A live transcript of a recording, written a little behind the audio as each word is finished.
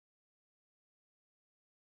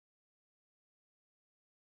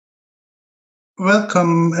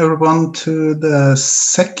Welcome everyone to the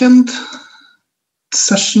second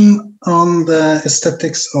session on the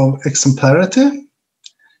aesthetics of exemplarity.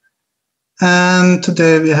 And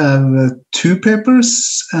today we have two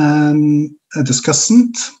papers and a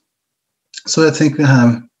discussant. So I think we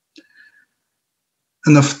have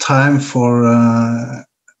enough time for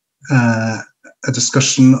a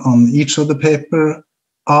discussion on each of the paper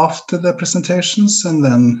after the presentations, and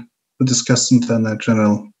then the discussant and a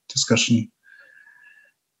general discussion.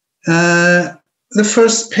 The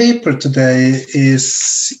first paper today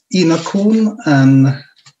is Ina Kuhn and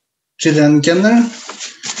Gillian Genner,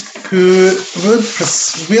 who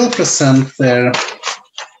will present their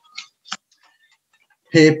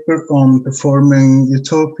paper on performing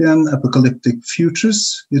utopian apocalyptic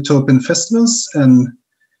futures, utopian festivals, and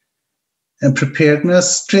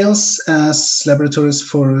preparedness drills as laboratories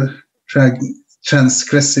for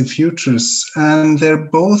transgressive futures. And they're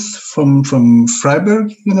both from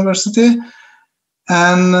Freiburg University.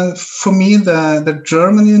 And for me, the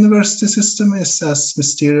German university system is as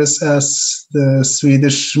mysterious as the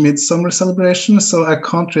Swedish midsummer celebration. So I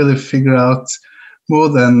can't really figure out more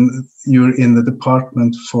than you're in the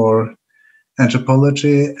department for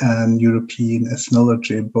anthropology and European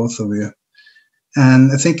ethnology, both of you.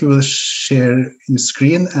 And I think you will share your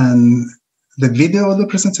screen and the video of the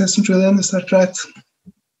presentation, Julian, is that right?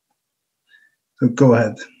 So go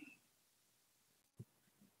ahead.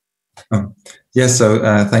 Yes, so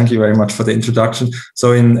thank you very much for the introduction.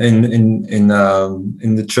 So in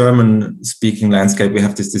the German-speaking landscape, we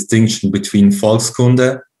have this distinction between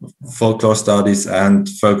Volkskunde, folklore studies, and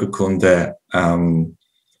Völkerkunde,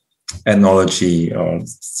 ethnology, or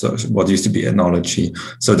so what used to be ethnology.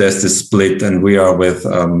 So there's this split, and we are with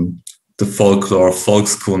the folklore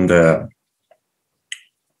Volkskunde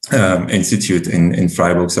Institute in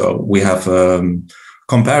Freiburg. So we have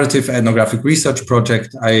comparative ethnographic research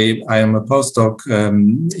project. I am a postdoc.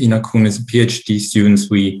 Ina Kuhn is a PhD student.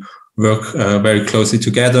 We work very closely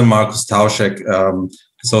together. Markus Tauschek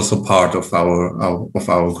is also part of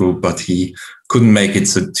our group, but he couldn't make it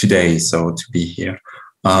today, so to be here.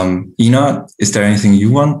 Ina, is there anything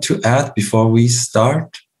you want to add before we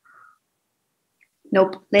start?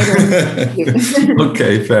 Nope, later on. Thank you.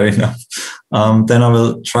 Okay, fair enough. Then I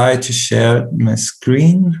will try to share my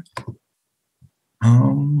screen.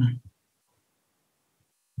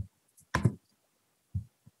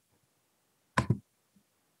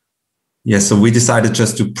 Yeah, so we decided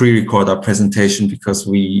just to pre-record our presentation because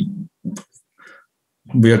we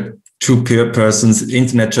are two persons. The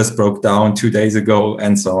internet just broke down 2 days ago,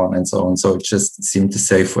 and so on and so on. So it just seemed the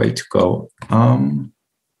safe way to go.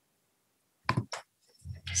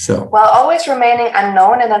 While always remaining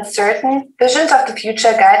unknown and uncertain, visions of the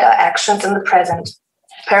future guide our actions in the present.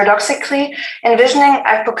 Paradoxically, envisioning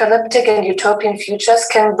apocalyptic and utopian futures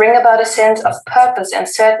can bring about a sense of purpose and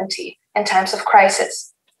certainty in times of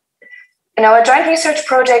crisis. In our joint research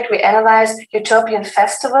project, we analyze utopian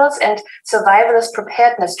festivals and survivalist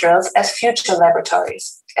preparedness drills as future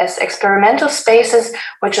laboratories, as experimental spaces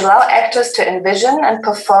which allow actors to envision and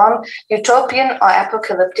perform utopian or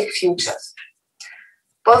apocalyptic futures.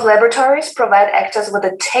 Both laboratories provide actors with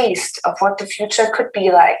a taste of what the future could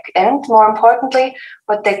be like, and more importantly,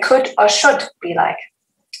 what they could or should be like.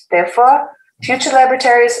 Therefore, future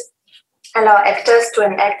laboratories allow actors to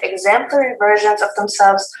enact exemplary versions of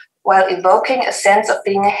themselves while evoking a sense of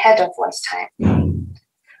being ahead of one's time.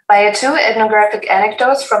 Via two ethnographic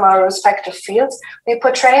anecdotes from our respective fields, we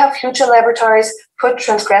portray how future laboratories put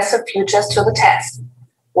transgressive futures to the test.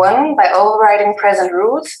 One by overriding present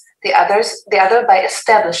rules, the other by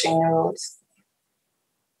establishing new rules.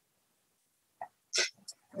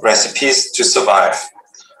 Recipes to survive.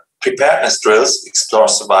 Preparedness drills explore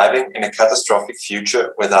surviving in a catastrophic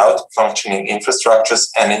future without functioning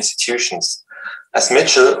infrastructures and institutions. As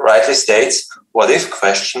Mitchell rightly states, what-if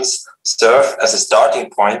questions serve as a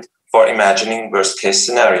starting point for imagining worst-case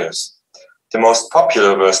scenarios. The most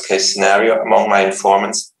popular worst-case scenario among my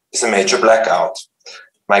informants is a major blackout.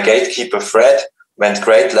 My gatekeeper, Fred, went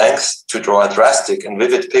great lengths to draw a drastic and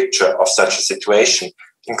vivid picture of such a situation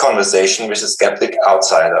in conversation with a skeptic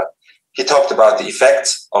outsider. He talked about the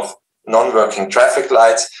effects of non-working traffic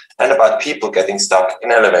lights and about people getting stuck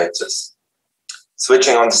in elevators.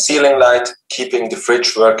 Switching on the ceiling light, keeping the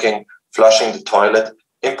fridge working, flushing the toilet,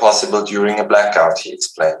 impossible during a blackout, he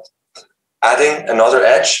explained. Adding another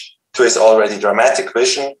edge to his already dramatic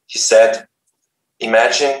vision, he said,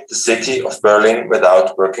 "Imagine the city of Berlin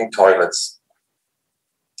without working toilets."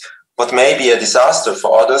 What may be a disaster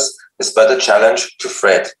for others is but a challenge to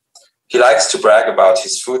Fred. He likes to brag about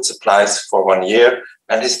his food supplies for 1 year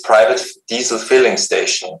and his private diesel filling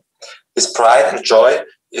station. His pride and joy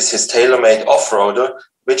is his tailor-made off-roader,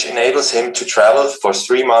 which enables him to travel for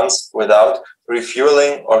 3 months without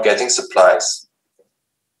refueling or getting supplies.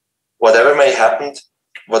 Whatever may happen,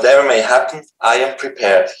 I am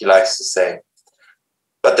prepared, he likes to say.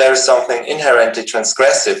 But there is something inherently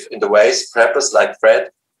transgressive in the ways preppers like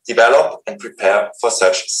Fred develop and prepare for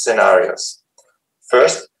such scenarios.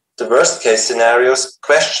 First, the worst-case scenarios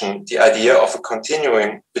question the idea of a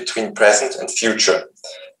continuum between present and future.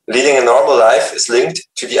 Leading a normal life is linked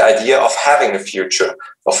to the idea of having a future,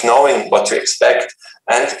 of knowing what to expect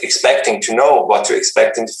and expecting to know what to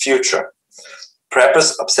expect in the future.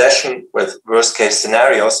 Preppers' obsession with worst-case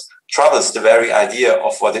scenarios troubles the very idea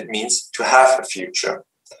of what it means to have a future.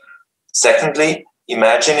 Secondly,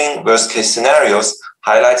 imagining worst-case scenarios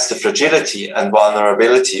highlights the fragility and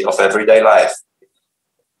vulnerability of everyday life.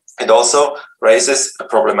 It also raises a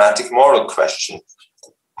problematic moral question.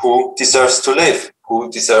 Who deserves to live? Who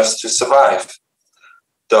deserves to survive?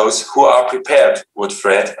 Those who are prepared, would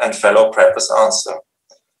Fred and fellow preppers answer.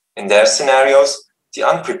 In their scenarios, the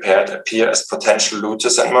unprepared appear as potential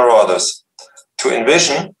looters and marauders. To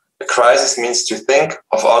envision a crisis means to think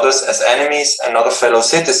of others as enemies and not as fellow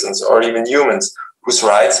citizens or even humans whose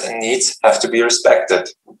rights and needs have to be respected.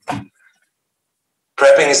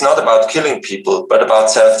 Prepping is not about killing people, but about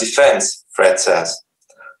self-defense, Fred says.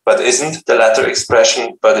 But isn't the latter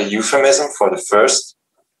expression but a euphemism for the first?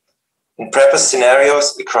 In prepper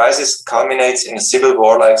scenarios, the crisis culminates in a civil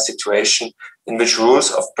war-like situation in which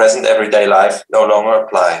rules of present everyday life no longer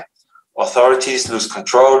apply. Authorities lose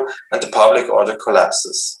control and the public order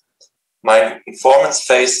collapses. My informants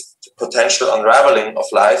face the potential unraveling of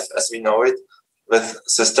life as we know it with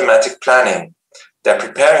systematic planning. Their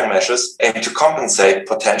preparing measures aim to compensate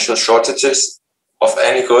potential shortages of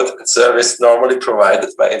any good and service normally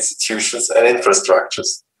provided by institutions and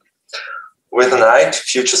infrastructures. With an eye to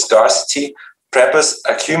future scarcity, preppers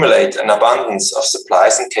accumulate an abundance of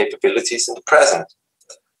supplies and capabilities in the present.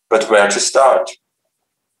 But where to start?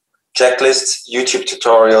 Checklists, YouTube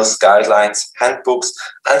tutorials, guidelines, handbooks,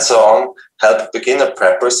 and so on help beginner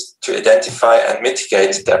preppers to identify and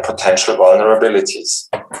mitigate their potential vulnerabilities.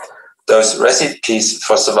 Those recipes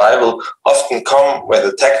for survival often come with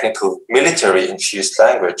a technical, military-infused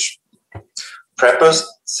language. Preppers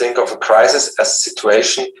think of a crisis as a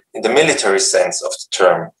situation in the military sense of the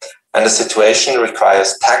term, and the situation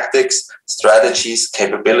requires tactics, strategies,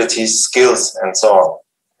 capabilities, skills, and so on.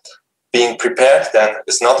 Being prepared, then,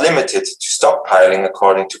 is not limited to stockpiling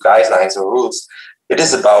according to guidelines or rules. It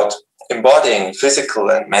is about embodying physical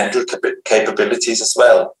and mental capabilities as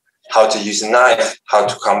well. How to use a knife, how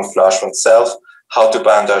to camouflage oneself, how to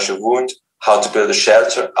bandage a wound, how to build a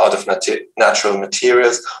shelter out of natural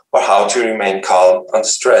materials, or how to remain calm under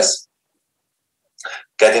stress.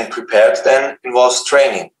 Getting prepared, then, involves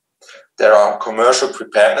training. There are commercial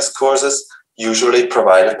preparedness courses, usually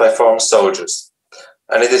provided by former soldiers.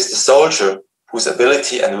 And it is the soldier whose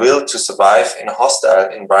ability and will to survive in a hostile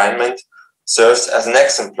environment serves as an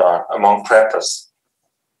exemplar among preppers.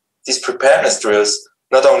 These preparedness drills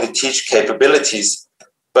not only teach capabilities,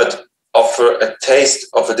 but offer a taste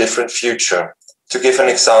of a different future. To give an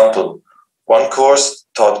example, one course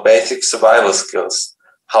taught basic survival skills.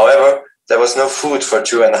 However, there was no food for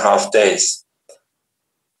 2.5 days.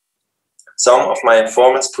 Some of my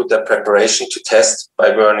informants put their preparation to test by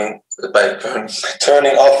turning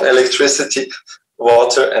off electricity,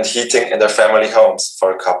 water, and heating in their family homes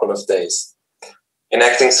for a couple of days.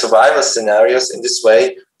 Enacting survival scenarios in this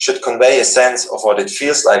way should convey a sense of what it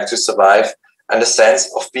feels like to survive and a sense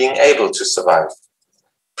of being able to survive.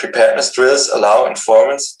 Preparedness drills allow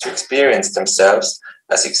informants to experience themselves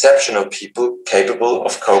as exceptional people capable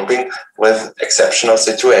of coping with exceptional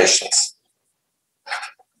situations.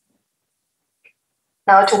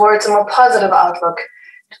 Now towards a more positive outlook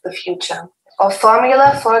to the future, or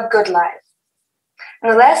formula for a good life. In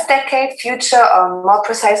the last decade, future, or more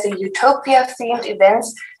precisely utopia-themed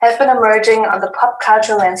events have been emerging on the pop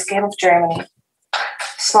culture landscape of Germany.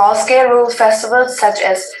 Small-scale rural festivals such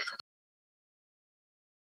as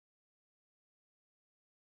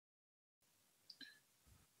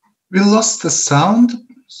We lost the sound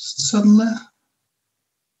suddenly.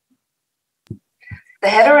 The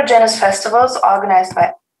heterogeneous festivals organized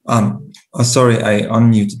by... Sorry, I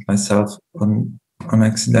unmuted myself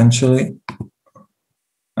accidentally.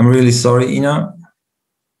 I'm really sorry, Ina.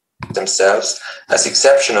 Themselves as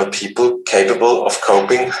exceptional people capable of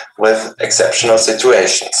coping with exceptional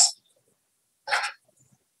situations.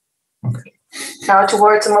 Okay. Now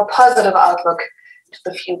towards a more positive outlook to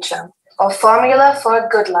the future, or formula for a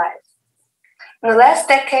good life. In the last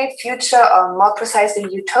decade, future, or more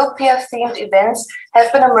precisely utopia-themed events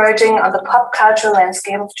have been emerging on the pop cultural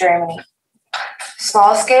landscape of Germany.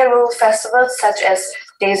 Small-scale rural festivals such as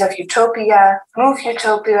Days of Utopia, Move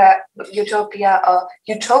Utopia, or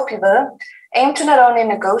Utopiaville aim to not only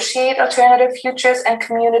negotiate alternative futures and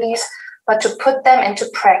communities, but to put them into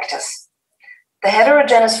practice. The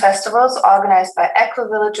heterogeneous festivals organized by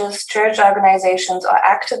eco-villages, church organizations, or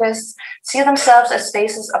activists see themselves as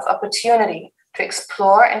spaces of opportunity to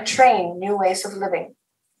explore and train new ways of living.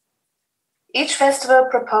 Each festival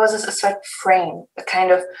proposes a certain frame, a kind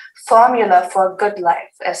of formula for a good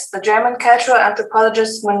life, as the German cultural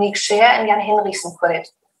anthropologists Monique Scher and Jan Hinrichsen put it.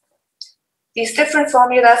 These different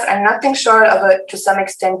formulas are nothing short of a, to some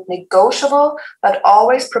extent, negotiable, but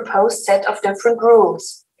always proposed set of different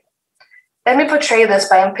rules. Let me portray this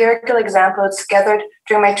by empirical examples gathered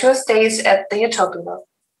during my 2 days at the Utopiaville.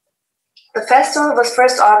 The festival was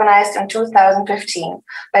first organized in 2015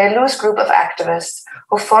 by a loose group of activists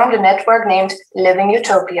who formed a network named Living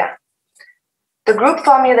Utopia. The group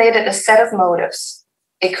formulated a set of motives: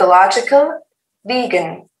 ecological,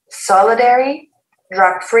 vegan, solidary,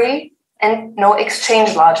 drug-free, and no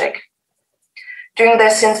exchange logic. During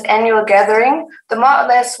their since annual gathering, the more or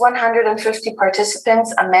less 150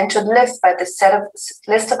 participants are meant to live by this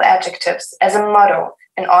list of adjectives as a motto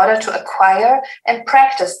in order to acquire and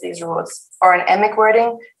practice these rules, or in emic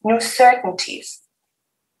wording, new certainties.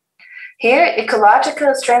 Here, ecological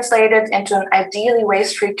is translated into an ideally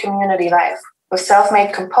waste-free community life, with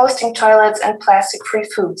self-made composting toilets and plastic-free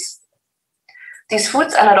foods. These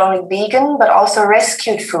foods are not only vegan, but also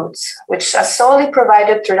rescued foods, which are solely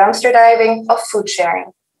provided through dumpster diving or food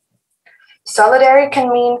sharing. Solidary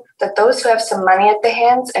can mean that those who have some money at their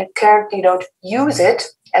hands and currently don't use it,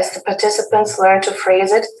 as the participants learn to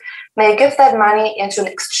phrase it, may give that money into an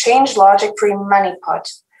exchange logic-free money pot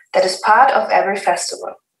that is part of every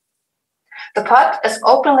festival. The pot is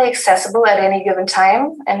openly accessible at any given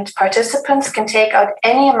time, and participants can take out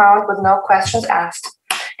any amount with no questions asked,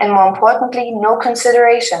 and more importantly, no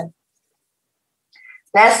consideration.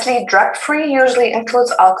 Lastly, drug-free usually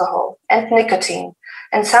includes alcohol and nicotine,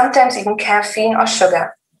 and sometimes even caffeine or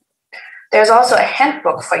sugar. There's also a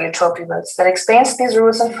handbook for Utopiavilles that explains these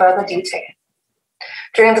rules in further detail.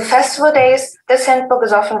 During the festival days, this handbook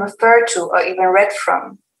is often referred to or even read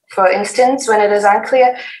from. For instance, when it is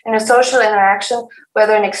unclear in a social interaction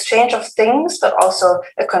whether an exchange of things, but also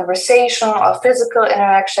a conversation or physical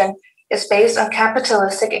interaction, is based on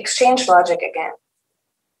capitalistic exchange logic again.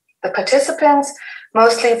 The participants,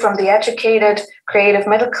 mostly from the educated, creative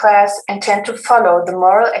middle class, intend to follow the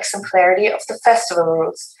moral exemplarity of the festival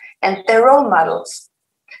rules and their role models.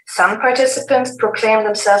 Some participants proclaim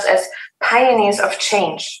themselves as pioneers of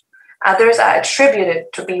change. Others are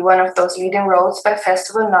attributed to be one of those leading roles by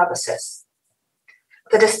festival novices.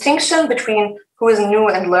 The distinction between who is new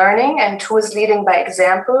and learning and who is leading by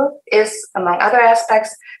example is, among other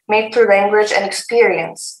aspects, made through language and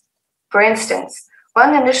experience. For instance,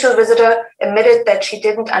 one initial visitor admitted that she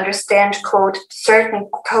didn't understand, quote, certain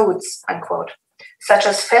codes, unquote, such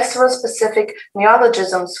as festival-specific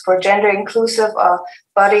neologisms for gender-inclusive or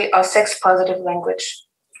body or sex-positive language.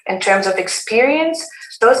 In terms of experience,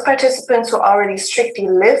 those participants who already strictly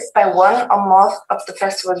live by one or more of the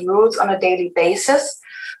festival's rules on a daily basis,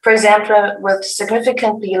 for example, with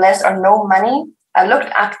significantly less or no money, are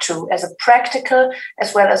looked up to as a practical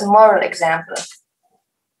as well as moral example.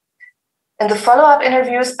 In the follow-up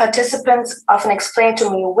interviews, participants often explained to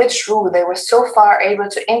me which rule they were so far able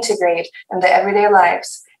to integrate in their everyday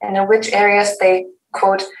lives, and in which areas they,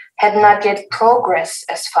 quote, had not yet progressed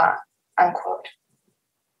as far, unquote.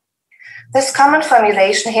 This common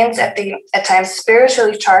formulation hints at the, at times,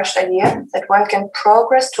 spiritually charged idea that one can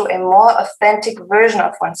progress to a more authentic version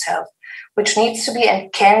of oneself, which needs to be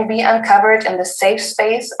and can be uncovered in the safe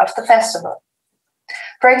space of the festival.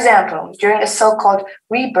 For example, during a so-called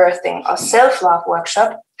rebirthing or self-love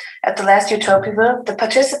workshop at the last Utopiaville, the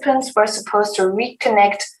participants were supposed to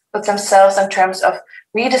reconnect with themselves in terms of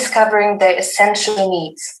rediscovering their essential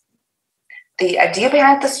needs. The idea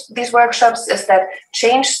behind these workshops is that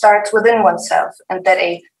change starts within oneself, and that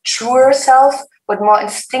a truer self would more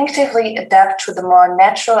instinctively adapt to the more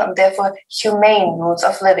natural and therefore humane rules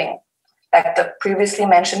of living, like the previously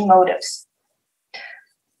mentioned motives.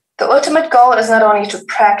 The ultimate goal is not only to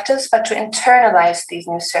practice, but to internalize these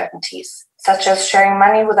new certainties, such as sharing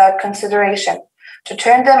money without consideration, to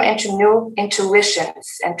turn them into new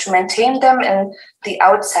intuitions and to maintain them in the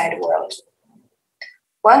outside world.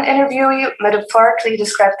 One interviewee metaphorically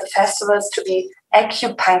described the festivals to be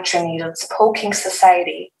acupuncture needles poking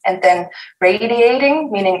society and then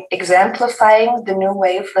radiating, meaning exemplifying the new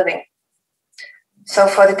way of living. So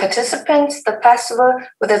for the participants, the festival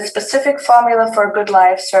with its specific formula for a good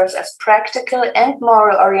life serves as practical and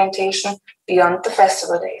moral orientation beyond the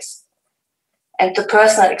festival days. And the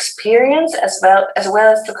personal experience, as well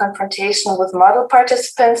as the confrontation with model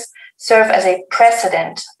participants, serve as a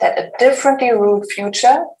precedent that a differently ruled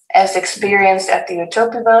future, as experienced at the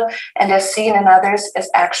Utopival and as seen in others, is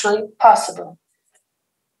actually possible.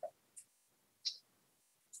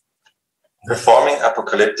 Performing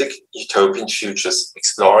apocalyptic utopian futures,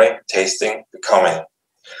 exploring, tasting, becoming.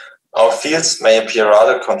 Our fields may appear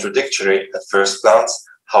rather contradictory at first glance.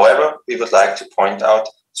 However, we would like to point out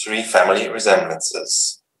 3 family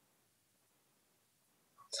resemblances.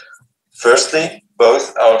 Firstly,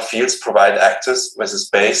 both our fields provide actors with a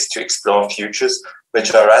space to explore futures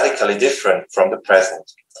which are radically different from the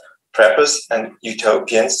present. Preppers and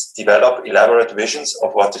utopians develop elaborate visions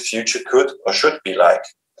of what the future could or should be like.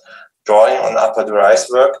 Drawing on Appadurai's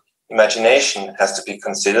work, imagination has to be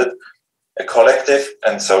considered a collective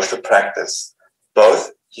and social practice.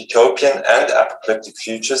 Both utopian and apocalyptic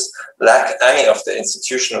futures lack any of the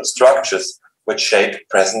institutional structures which shape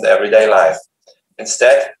present everyday life.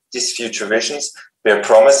 Instead, these future visions bear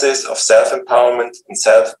promises of self-empowerment and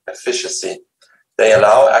self-efficacy. They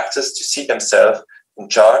allow actors to see themselves in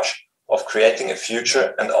charge of creating a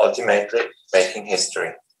future and ultimately making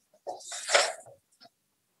history.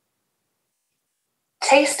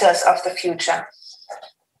 Tasters of the future.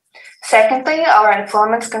 Secondly, our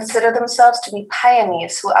informants consider themselves to be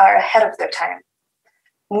pioneers who are ahead of their time.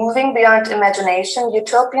 Moving beyond imagination,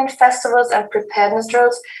 utopian festivals and preparedness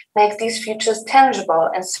drills make these futures tangible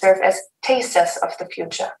and serve as tasters of the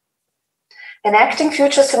future. Enacting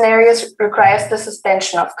future scenarios requires the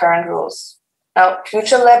suspension of current rules. Now,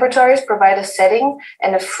 future laboratories provide a setting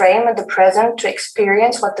and a frame in the present to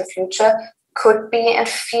experience what the future could be and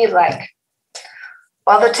feel like.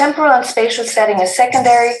 While the temporal and spatial setting is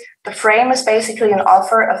secondary, the frame is basically an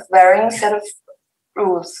offer of varying set of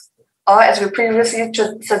rules, or as we previously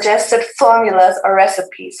suggested, formulas or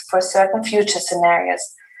recipes for certain future scenarios.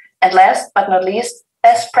 And last but not least,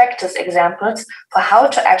 best practice examples for how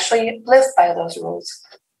to actually live by those rules.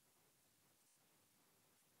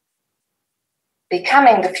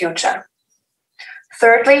 Becoming the future.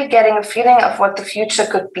 Thirdly, getting a feeling of what the future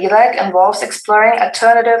could be like involves exploring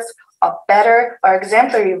alternative or better or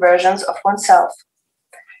exemplary versions of oneself.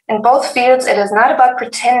 In both fields, it is not about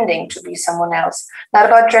pretending to be someone else, not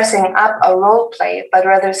about dressing up or role play, but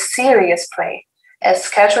rather serious play, as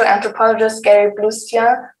cultural anthropologist Gary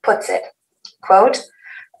Bluestian puts it. Quote,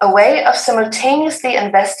 a way of simultaneously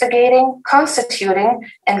investigating, constituting,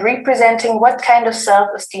 and representing what kind of self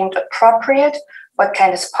is deemed appropriate, what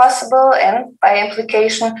kind is possible, and, by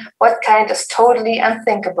implication, what kind is totally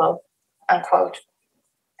unthinkable, unquote.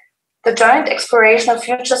 The joint exploration of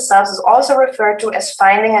future selves is also referred to as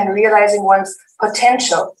finding and realizing one's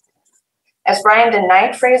potential. As Brian the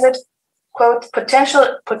Knight phrased it, quote,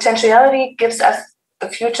 potentiality gives us the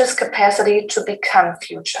future's capacity to become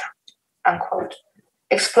future, unquote.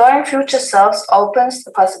 Exploring future selves opens the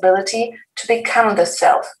possibility to become the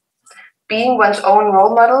self. Being one's own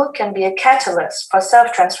role model can be a catalyst for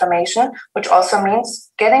self-transformation, which also means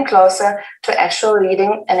getting closer to actually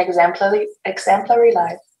leading an exemplary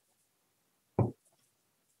life.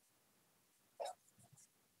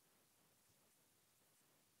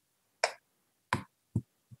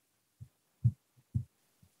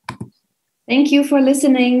 Thank you for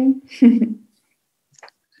listening.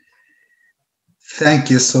 Thank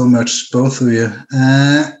you so much, both of you.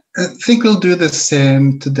 I think we'll do the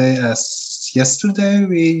same today as yesterday.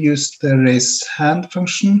 We used the raise hand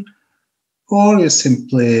function, or you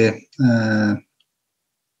simply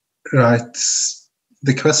write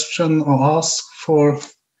the question or ask for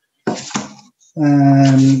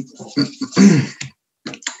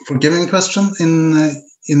giving a question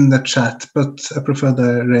in the chat, but I prefer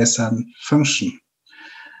the raise hand function.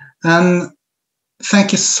 And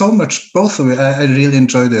thank you so much, both of you. I really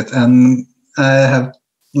enjoyed it, and I have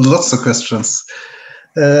lots of questions.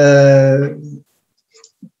 But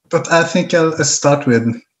I think I'll start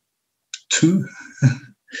with 2.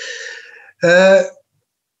 I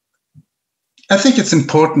think it's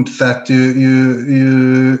important that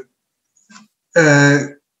you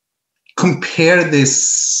compare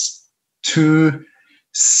these 2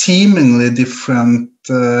 seemingly different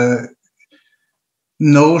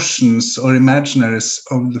notions or imaginaries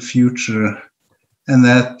of the future, and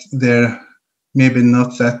that they're maybe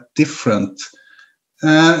not that different.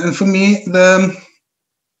 And for me, the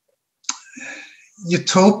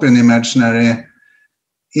utopian imaginary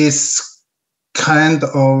is kind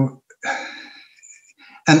of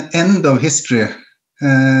an end of history.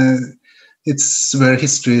 it's where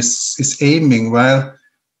history is aiming, while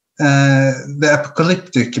the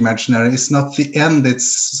apocalyptic imaginary is not the end,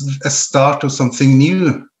 it's a start of something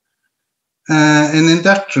new. And in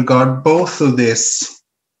that regard, both of these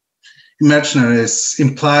imaginaries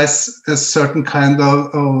implies a certain kind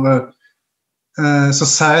of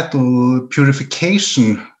societal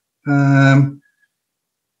purification.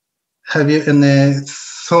 Have you any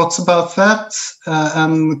thoughts about that?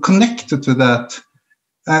 And connected to that,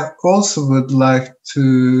 I also would like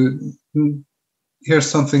to hear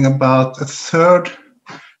something about a third,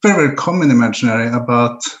 very, very common imaginary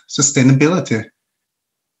about sustainability,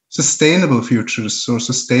 sustainable futures or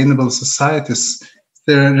sustainable societies.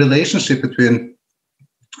 The relationship between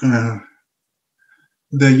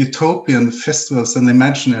the utopian festivals and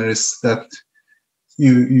imaginaries that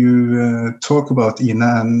you talk about,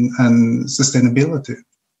 Ina, and sustainability.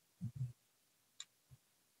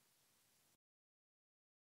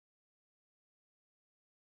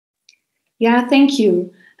 Yeah, thank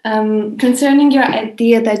you. Concerning your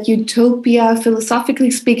idea that utopia, philosophically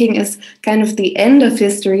speaking, is kind of the end of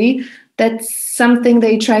history, that's something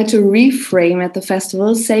they try to reframe at the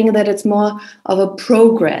festival, saying that it's more of a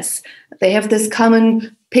progress. They have this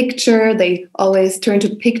common picture, they always turn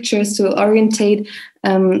to pictures to orientate,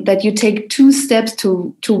 that you take 2 steps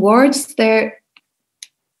towards their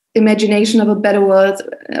imagination of a better world,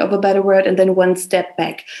 and then 1 step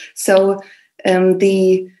back. So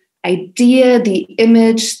the idea, the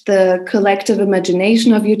image, the collective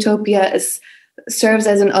imagination of utopia serves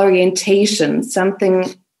as an orientation, something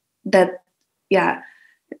that,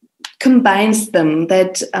 combines them,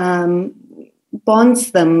 that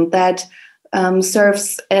bonds them, that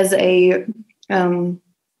serves as a,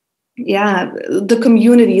 the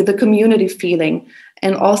community feeling.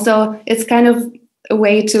 And also it's kind of a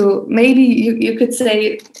way to, maybe you could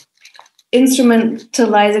say,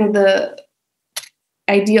 instrumentalizing the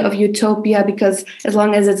idea of utopia, because as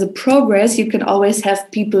long as it's a progress, you can always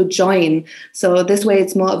have people join. So this way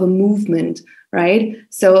it's more of a movement, right?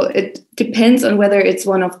 So it depends on whether it's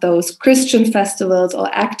one of those Christian festivals or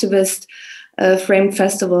activist framed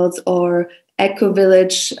festivals or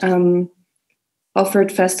eco-village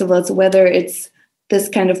offered festivals, whether it's this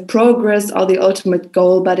kind of progress or the ultimate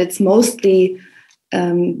goal, but it's mostly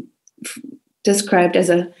described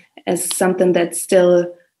as something that's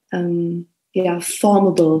still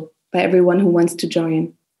formable by everyone who wants to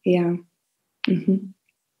join. Yeah. Mm-hmm.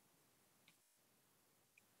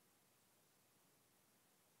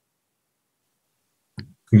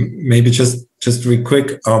 Maybe just real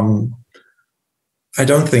quick. I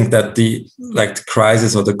don't think that the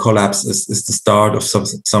crisis or the collapse is the start of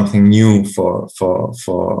something new for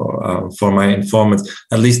my informants.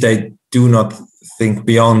 At least they do not think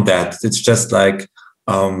beyond that. It's just like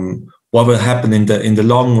what will happen in the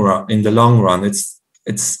long run. In the long run, it's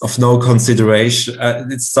of no consideration.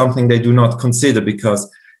 It's something they do not consider, because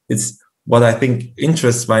it's what I think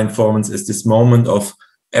interests my informants is this moment of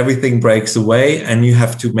everything breaks away and you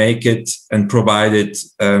have to make it and provide it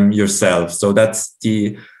yourself. So that's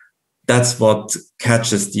what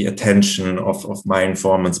catches the attention of my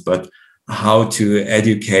informants. But how to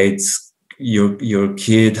educate your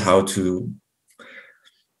kid, how to,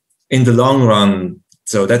 in the long run,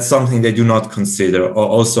 so that's something they do not consider. Or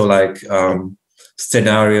also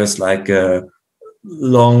scenarios like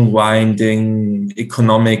long winding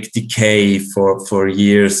economic decay for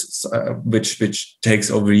years, which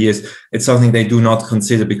takes over years. It's something they do not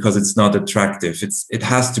consider because it's not attractive. It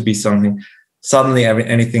has to be something. Suddenly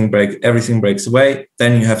everything breaks away.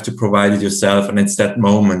 Then you have to provide it yourself, and it's that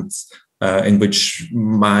moment in which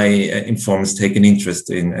my informants take an interest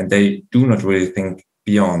in, and they do not really think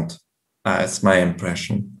beyond. It's my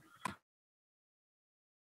impression.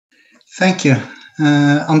 Thank you,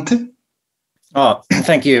 Ante. Oh,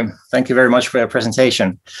 thank you. Thank you very much for your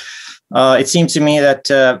presentation. It seems to me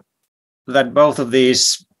that both of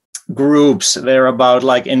these groups, they're about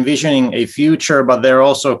envisioning a future, but they're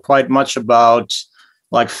also quite much about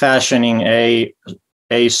fashioning an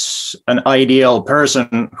ideal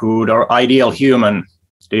personhood or ideal human,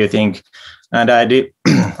 do you think? And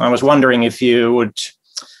I was wondering if you would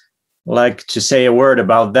like to say a word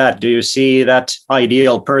about that. Do you see that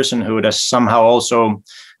ideal personhood as somehow also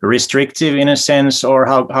restrictive in a sense, or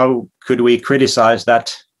how could we criticize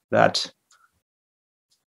that,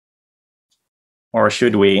 or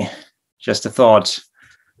should we? Just a thought,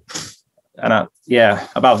 and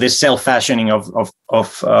about this self-fashioning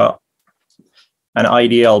of an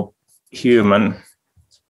ideal human.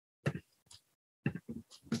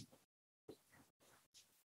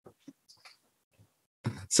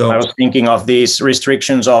 So I was thinking of these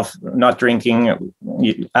restrictions of not drinking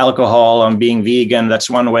alcohol and being vegan. That's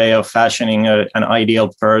one way of fashioning an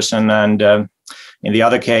ideal person. And in the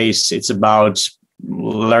other case, it's about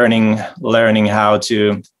learning how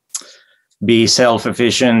to be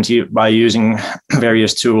self-efficient by using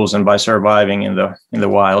various tools and by surviving in the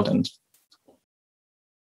wild. And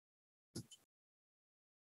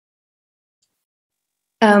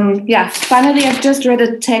finally, I've just read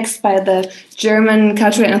a text by the German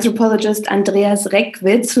cultural anthropologist Andreas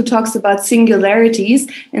Reckwitz, who talks about singularities.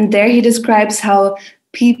 And there he describes how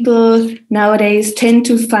people nowadays tend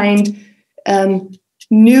to find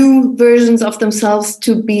new versions of themselves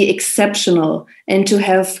to be exceptional and to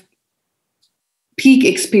have peak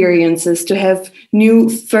experiences, to have new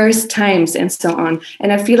first times and so on.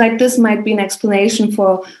 And I feel like this might be an explanation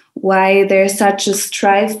for why there's such a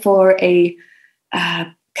strive for a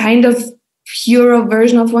kind of purer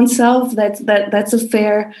version of oneself. That's a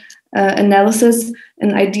fair analysis.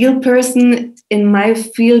 An ideal person in my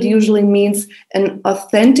field usually means an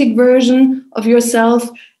authentic version of yourself,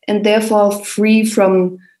 and therefore free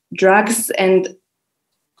from drugs and,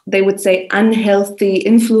 they would say, unhealthy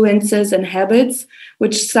influences and habits,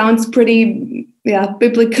 which sounds pretty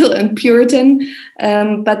biblical and Puritan,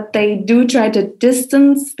 but they do try to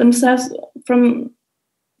distance themselves from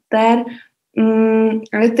that.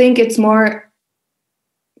 I think it's more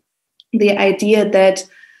the idea that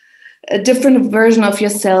a different version of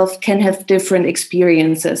yourself can have different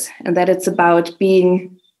experiences, and that it's about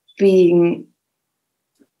being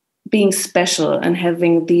special and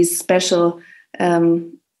having these special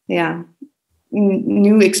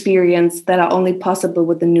new experience that are only possible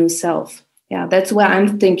with the new self. Yeah, that's where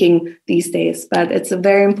I'm thinking these days, but it's a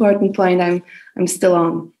very important point I'm still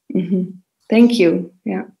on. Mm-hmm. Thank you.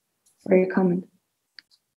 Yeah, for your comment.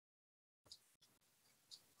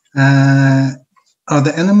 Are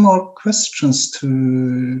there any more questions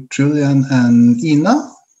to Julian and Ina?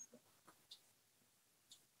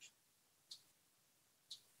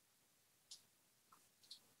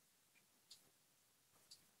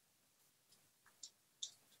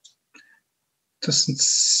 Doesn't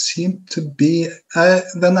seem to be.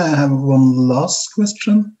 Then I have one last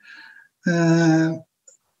question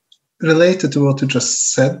related to what you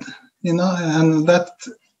just said, and that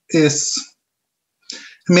is,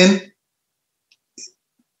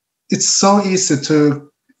 it's so easy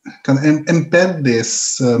to kind of embed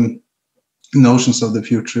these notions of the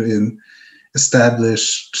future in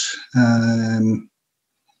established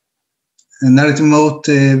narrative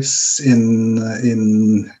motives,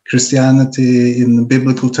 in Christianity, in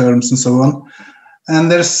biblical terms, and so on. And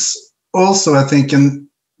there's also, I think, a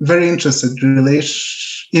very interesting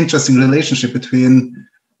relationship between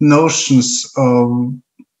notions of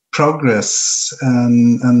progress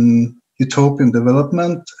and utopian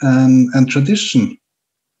development and tradition.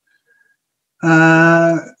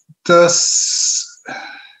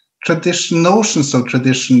 Notions of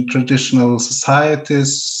traditional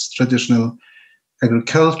societies, traditional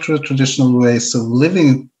agriculture, traditional ways of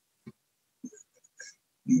living,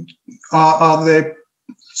 are there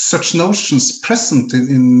such notions present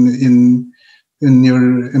in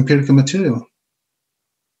your empirical material?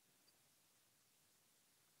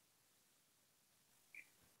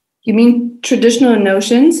 You mean traditional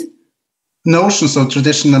notions? Notions of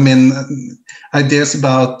tradition, ideas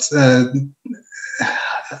about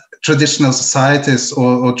traditional societies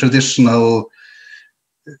or traditional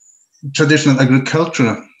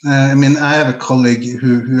agriculture. I have a colleague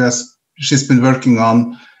she's been working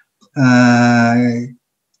on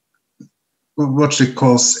what she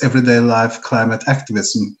calls everyday life climate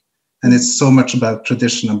activism. And it's so much about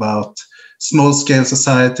tradition, about small-scale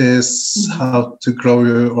societies, how to grow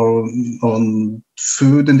your own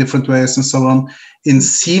food in different ways and so on, in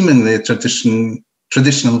seemingly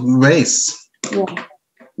traditional ways. Yeah.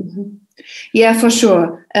 Mm-hmm. Yeah, for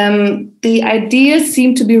sure. The ideas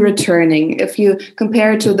seem to be returning. If you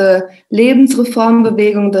compare to the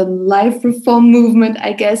Lebensreformbewegung, the life reform movement,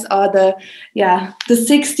 I guess, or the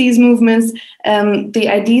 60s movements, the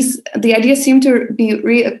ideas seem to be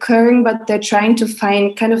reoccurring, but they're trying to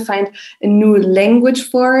find a new language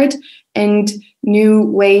for it and new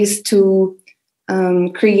ways to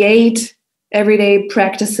create everyday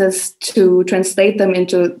practices to translate them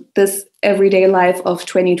into this everyday life of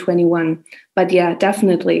 2021. But yeah,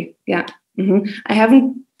 definitely. Yeah. Mm-hmm. I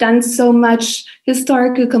haven't done so much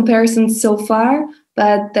historical comparisons so far,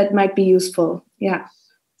 but that might be useful. Yeah.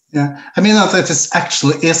 Yeah. Not that it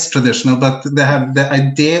actually is traditional, but they have the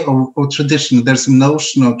idea of tradition. There's a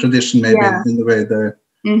notion of tradition maybe in the way they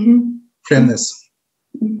frame this.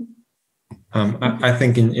 Mm-hmm. I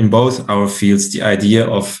think in both our fields, the idea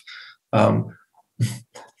of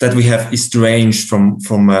that we have estranged from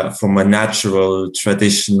a natural,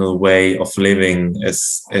 traditional way of living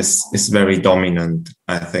is very dominant,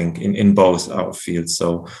 I think, in both our fields.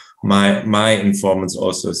 So my informants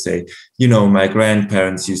also say, you know, my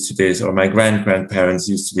grandparents used to this, or my grandparents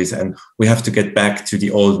used to this, and we have to get back to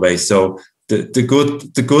the old way. So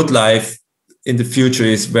the good life in the future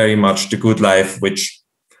is very much the good life which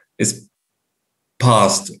is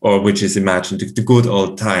past, or which is imagined, the good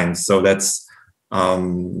old times. So that's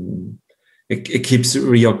it keeps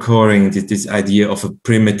reoccurring, this idea of a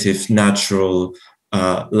primitive, natural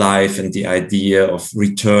life, and the idea of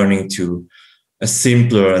returning to a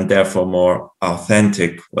simpler and therefore more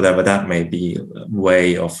authentic, whatever that may be,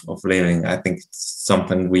 way of living. I think it's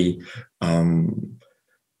something we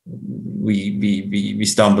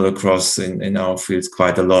stumble across in our fields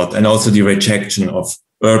quite a lot, and also the rejection of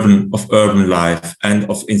urban life and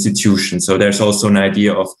of institutions. So there's also an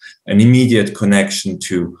idea of an immediate connection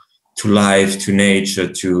to life, to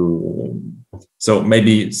nature, so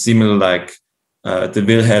maybe similar like the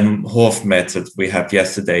Wilhelm Hof method we had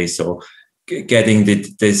yesterday. So getting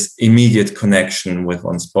this immediate connection with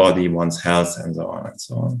one's body, one's health, and so on and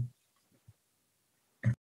so on.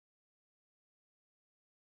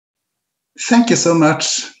 Thank you so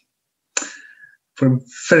much for a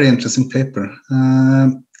very interesting paper.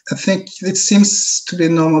 I think it seems to be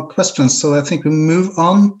no more questions, so I think we move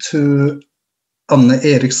on to Anne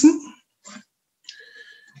Eriksen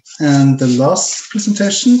and the last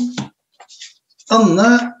presentation.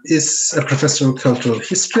 Anne is a professor of cultural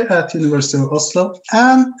history at the University of Oslo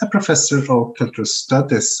and a professor of cultural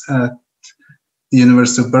studies at the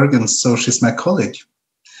University of Bergen, so she's my colleague.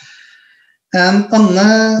 And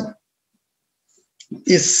Anne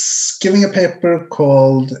is giving a paper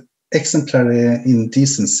called Exemplary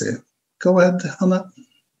Indecency. Go ahead, Anna.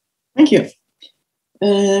 Thank you.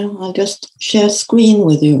 I'll just share screen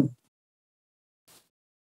with you.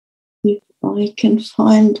 If I can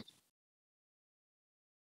find...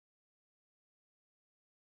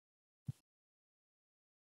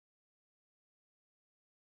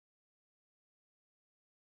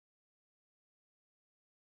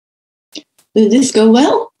 Did this go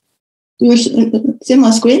well? You will see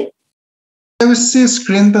my screen? I will see a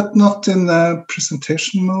screen, but not in the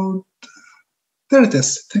presentation mode. There it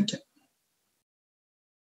is. Thank you.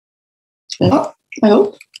 Yeah, I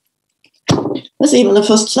hope. That's even the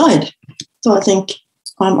first slide. So I think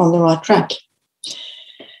I'm on the right track.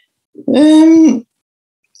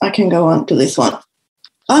 I can go on to this one.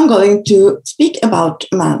 I'm going to speak about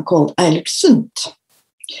a man called Eilert Sundt.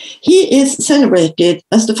 He is celebrated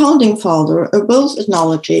as the founding father of both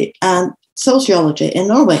ethnology and sociology in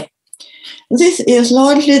Norway. This is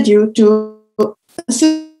largely due to a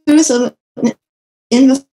series of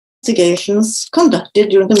investigations conducted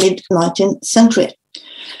during the mid-19th century.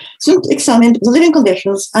 Sundt examined the living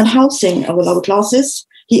conditions and housing of the lower classes.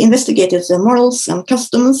 He investigated their morals and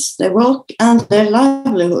customs, their work, and their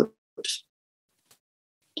livelihood.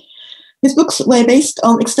 His books were based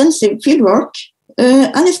on extensive fieldwork,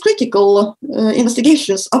 and his critical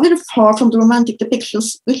investigations are very far from the romantic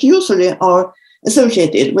depictions which usually are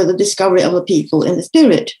associated with the discovery of the people in this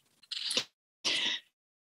period.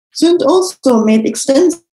 Sundt also made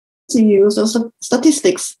extensive use of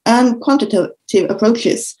statistics and quantitative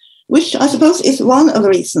approaches, which I suppose is one of the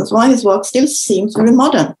reasons why his work still seems very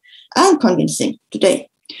modern and convincing today.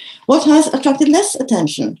 What has attracted less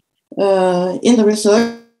attention in the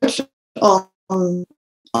research on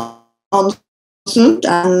Sundt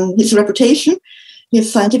and his reputation,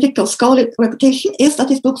 his scientific or scholarly reputation, is that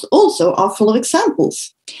his books also are full of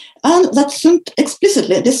examples, and that Sundt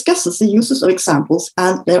explicitly discusses the uses of examples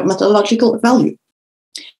and their methodological value.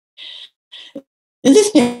 In this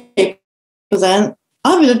paper, then,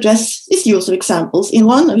 I will address his use of examples in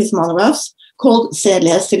one of his monographs called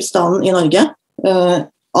Sedelighetstilstanden i Norge,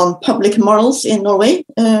 on public morals in Norway,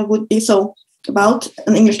 would be so about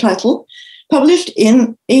an English title, published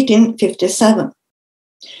in 1857.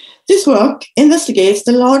 This work investigates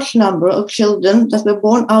the large number of children that were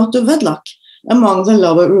born out of wedlock among the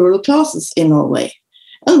lower rural classes in Norway,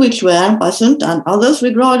 and which were, by Sundt and others,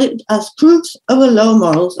 regarded as proofs of the low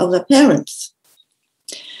morals of their parents.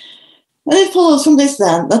 And it follows from this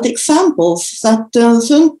then that the examples that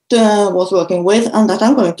Sundt was working with and that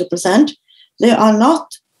I'm going to present, they are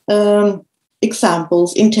not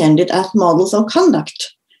examples intended as models of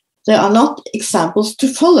conduct. They are not examples to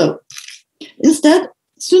follow. Instead,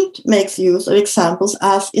 Sundt makes use of examples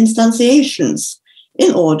as instantiations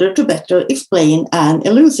in order to better explain and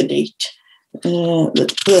elucidate the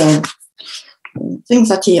things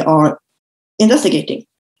that he are investigating.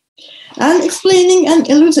 And explaining and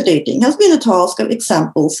elucidating has been a task of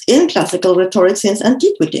examples in classical rhetoric since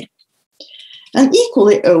antiquity. And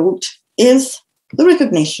equally old is the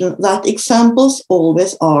recognition that examples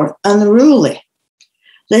always are unruly.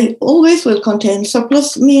 They always will contain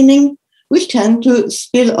surplus meaning, which tend to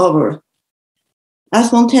spill over.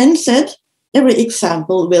 As Montaigne said, every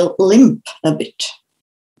example will limp a bit.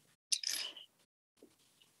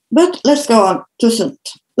 But let's go on to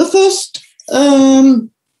Sundt. The first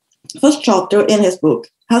chapter in his book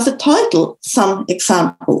has a title, Some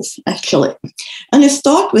Examples, actually. And it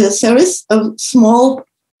starts with a series of small,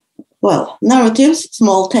 narratives,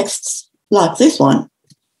 small texts, like this one.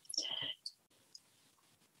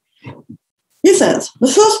 He says, the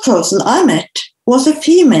first person I met was a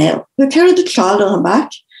female who carried a child on her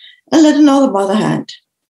back and led another by the hand.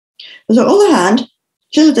 With her other hand,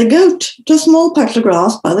 she led a goat to a small patch of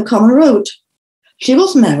grass by the common road. She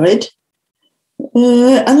was married,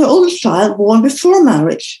 and her oldest child born before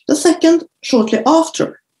marriage, the second shortly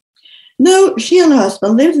after. Now she and her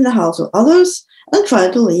husband lived in the house of others and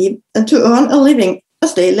tried to earn a living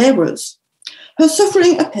as day laborers. Her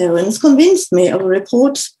suffering appearance convinced me of the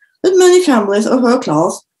reports that many families of her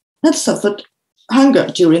class had suffered hunger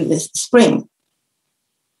during this spring.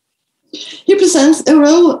 He presents a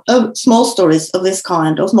row of small stories of this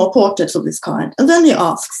kind, or small portraits of this kind, and then he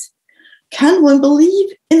asks, can one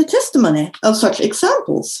believe in the testimony of such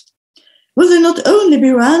examples? Will they not only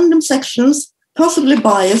be random sections, possibly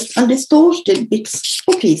biased and distorted bits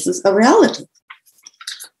or pieces of reality?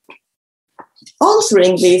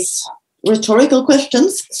 Answering these rhetorical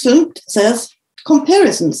questions, Sundt says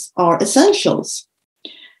comparisons are essentials.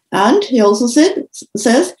 And he also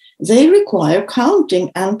says they require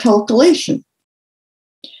counting and calculation.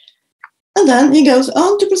 And then he goes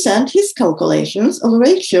on to present his calculations of the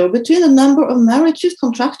ratio between the number of marriages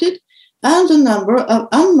contracted and the number of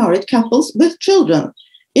unmarried couples with children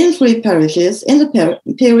in 3 parishes in the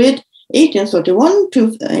period 1831 to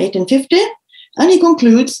 1850, and he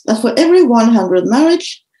concludes that for every 100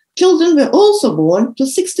 marriages, children were also born to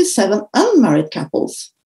 67 unmarried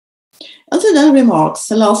couples. And he then remarks,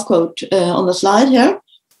 the last quote on the slide here,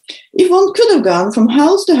 if one could have gone from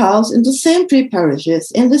house to house in the same 3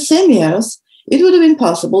 parishes in the same years, it would have been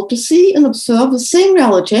possible to see and observe the same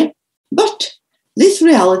reality, but this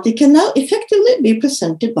reality can now effectively be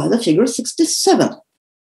presented by the figure 67.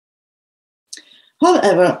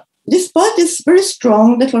 However, despite this very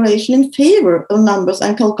strong declaration in favor of numbers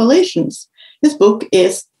and calculations, his book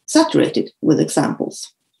is saturated with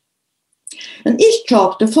examples. And each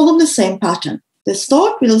chapter follows the same pattern. They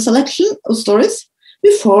start with a selection of stories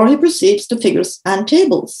before he proceeds to figures and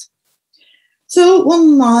tables. So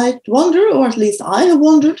one might wonder, or at least I have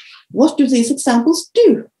wondered, what do these examples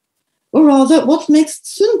do? Or rather, what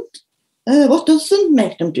does Sundt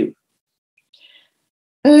make them do?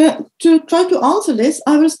 To try to answer this,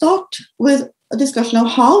 I will start with a discussion of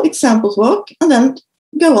how examples work and then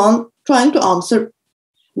go on trying to answer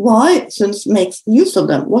why Sundt makes use of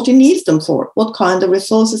them, what he needs them for, what kind of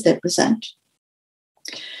resources they present.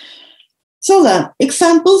 So then,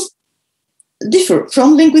 examples differ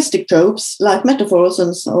from linguistic tropes like metaphors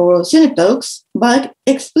or synecdoches by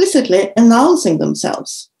explicitly announcing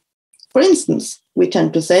themselves. For instance, we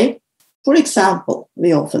tend to say, for example,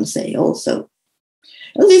 we often say also.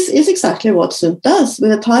 And this is exactly what Sundt does with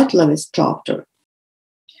the title of his chapter.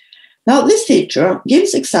 Now, this feature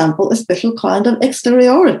gives example a special kind of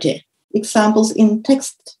exteriority, examples in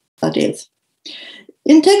text, that is.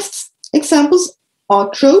 In text, examples are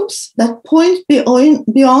tropes that point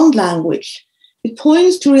beyond language. It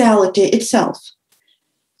points to reality itself.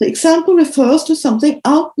 The example refers to something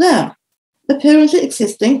out there, apparently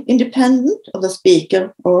existing independent of the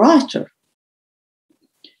speaker or writer.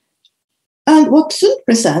 And what Sundt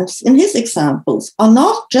presents in his examples are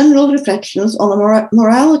not general reflections on the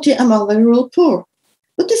morality among the rural poor,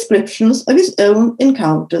 but descriptions of his own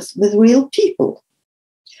encounters with real people.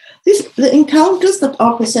 The encounters that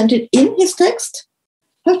are presented in his text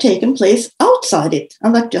have taken place outside it,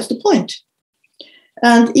 and that's just the point.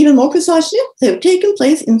 And even more precisely, they have taken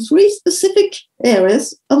place in 3 specific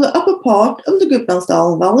areas of the upper part of the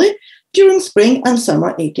Gudbrandsdalen Valley during spring and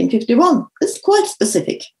summer 1851. It's quite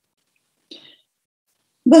specific.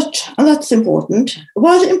 But, and that's important,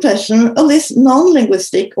 while the impression of this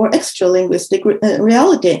non-linguistic or extra-linguistic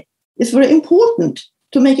reality is very important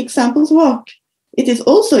to make examples work, it is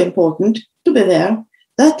also important to be aware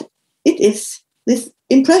that this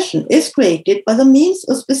impression is created by the means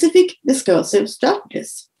of specific discursive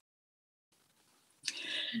strategies.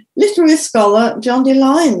 Literary scholar John D.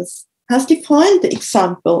 Lyons has defined the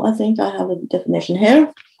example, I think I have a definition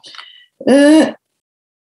here,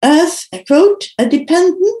 as, I quote, a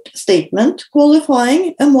dependent statement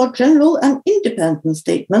qualifying a more general and independent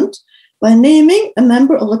statement by naming a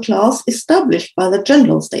member of a class established by the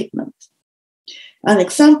general statement. An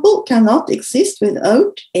example cannot exist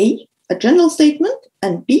without A, a general statement,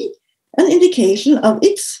 and B, an indication of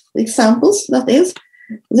its examples, that is,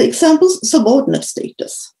 the example's subordinate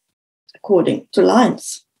status, according to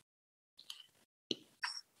Lyons.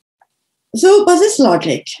 So, by this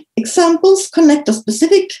logic, examples connect a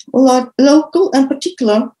specific, local, and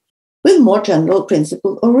particular with more general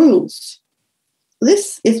principles or rules.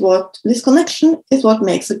 This connection is what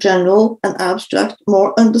makes the general and abstract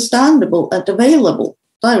more understandable and available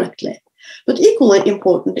directly. But equally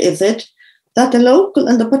important is it that the local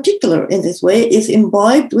and the particular in this way is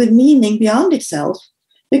imbibed with meaning beyond itself,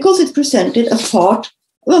 because it's presented as part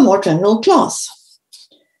of a more general class.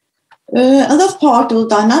 And that's part of the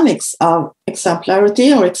dynamics of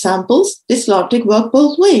exemplarity or examples. This logic works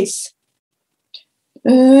both ways.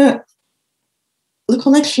 The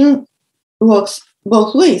connection works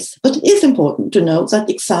both ways, but it is important to note that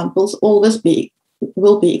examples always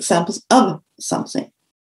will be examples of something.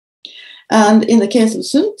 And in the case of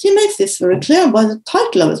Sundt, he makes this very clear by the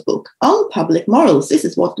title of his book, On Public Morals. This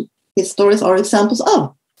is what his stories are examples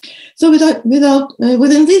of. So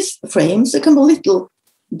within these frames, there can be little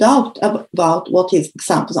doubt about what his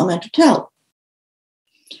examples are meant to tell.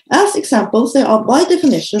 As examples, they are by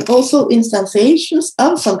definition also instantiations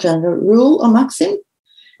of some general rule or maxim,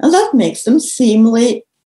 and that makes them seemingly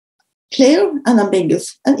clear and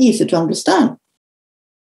ambiguous and easy to understand.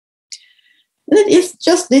 And it is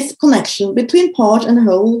just this connection between part and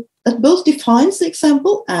whole that both defines the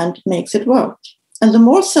example and makes it work. And the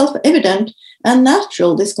more self-evident and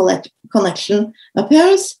natural this connection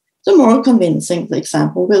appears, the more convincing the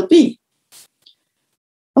example will be.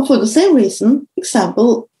 And for the same reason,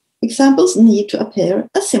 examples need to appear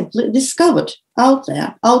as simply discovered out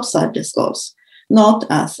there, outside discourse, not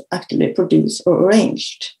as actively produced or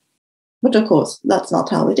arranged. But of course, that's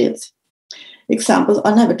not how it is. Examples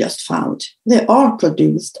are never just found. They are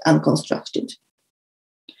produced and constructed.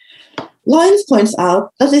 Lyons points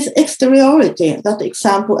out that this exteriority that the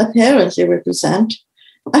example apparently represent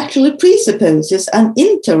actually presupposes an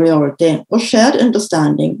interiority or shared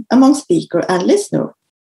understanding among speaker and listener.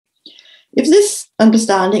 If this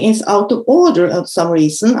understanding is out of order of some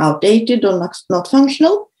reason, outdated or not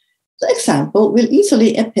functional, the example will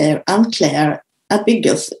easily appear unclear,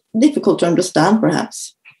 ambiguous, difficult to understand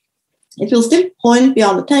perhaps. It will still point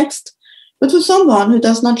beyond the text, but for someone who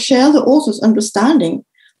does not share the author's understanding,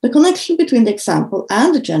 the connection between the example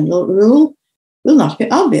and the general rule will not be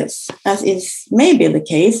obvious, as is maybe the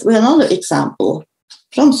case with another example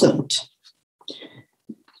from Sundt.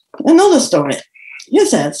 Another story. He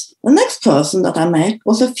says, the next person that I met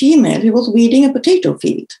was a female who was weeding a potato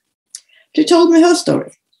field. She told me her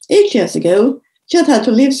story. 8 years ago, she had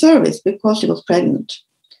to leave service because she was pregnant.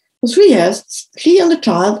 For 3 years, she and the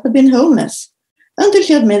child had been homeless until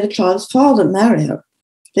she had made the child's father marry her.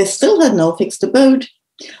 They still had no fixed abode,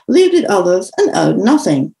 lived with others, and owed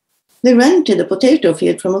nothing. They rented a potato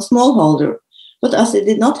field from a smallholder, but as they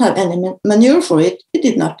did not have any manure for it, it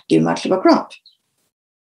did not give much of a crop.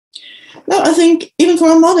 Now, I think even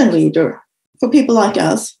for a modern reader, for people like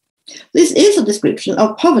us, this is a description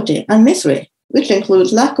of poverty and misery, which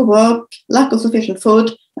includes lack of work, lack of sufficient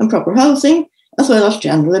food and proper housing, as well as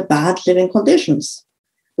generally bad living conditions.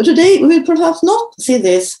 But today, we will perhaps not see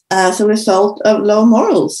this as a result of low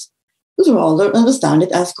morals, but rather understand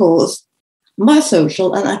it as caused by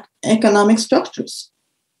social and economic structures.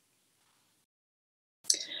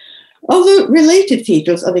 Other related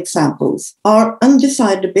features of examples are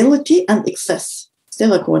undecidability and excess,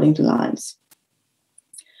 still according to Lyons.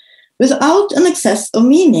 Without an excess of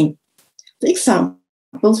meaning, the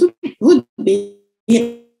examples would be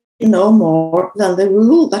no more than the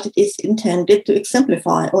rule that it is intended to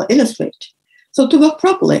exemplify or illustrate. So to work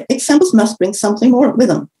properly, examples must bring something more with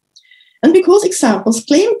them. And because examples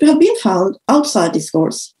claim to have been found outside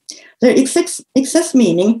discourse, their excess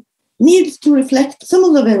meaning needs to reflect some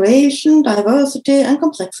of the variation, diversity, and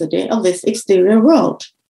complexity of this exterior world.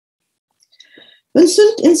 When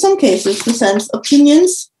Sundt in some cases presents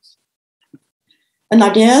opinions and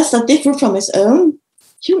ideas that differ from his own,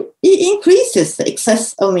 he increases the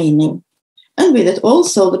excess of meaning, and with it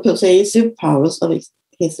also the persuasive powers of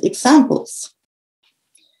his examples.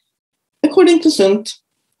 According to Sundt,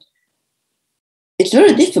 it's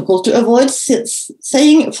very difficult to avoid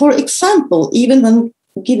saying, for example, even when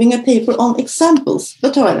giving a paper on examples.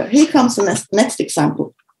 But however, here comes the next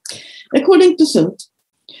example. According to Sundt,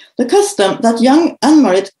 the custom that young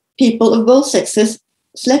unmarried people of both sexes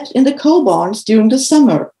slept in the cow barns during the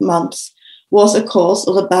summer months was a cause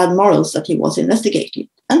of the bad morals that he was investigating.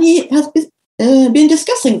 And he has been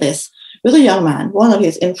discussing this with a young man, one of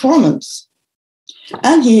his informants.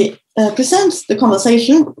 And he presents the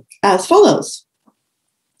conversation as follows.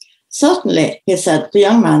 Certainly, he said, the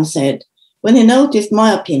young man said, when he noticed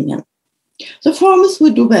my opinion, the farmers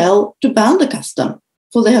would do well to ban the custom,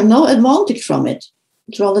 for they have no advantage from it.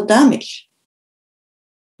 It's rather damage.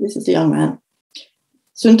 This is the young man.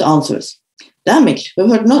 Sundt answers, damage, we've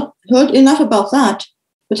heard enough about that,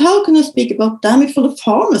 but how can I speak about damage for the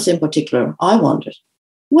farmers in particular, I wondered.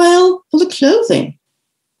 Well, for the clothing.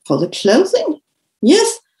 For the clothing?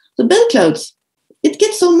 Yes, the bedclothes. It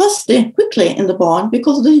gets so musty quickly in the barn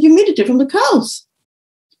because of the humidity from the cows.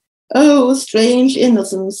 Oh, strange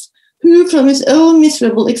innocence, who from his own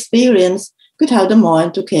miserable experience could have the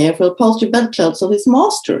mind to care for the upholstery bedclothes of his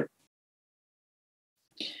master.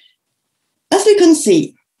 As we can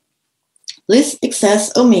see, this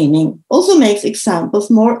excess of meaning also makes examples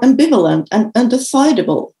more ambivalent and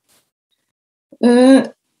undecidable.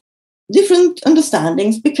 Different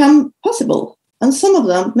understandings become possible, and some of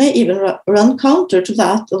them may even run counter to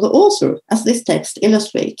that of the author, as this text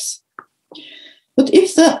illustrates. But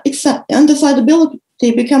if the undecidability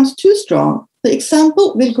becomes too strong, the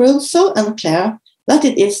example will grow so unclear that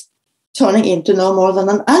it is turning into no more than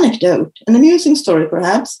an anecdote, an amusing story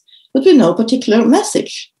perhaps, but with no particular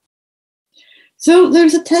message. So there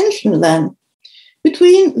is a tension then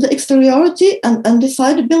between the exteriority and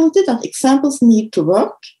undecidability that examples need to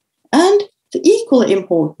work, and the equally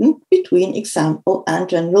important between example and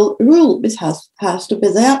general rule, which has to be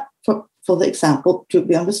there for the example to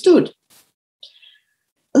be understood.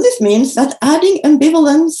 And this means that adding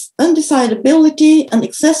ambivalence, undecidability, and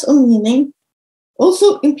excess of meaning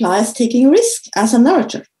also implies taking risk as a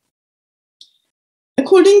narrator.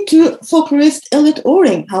 According to folklorist Elliot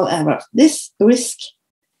Oring, however, this risk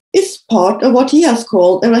is part of what he has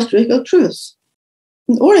called a rhetorical truth.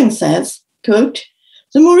 And Oring says, quote,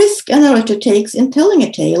 the more risk a narrator takes in telling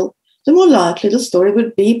a tale, the more likely the story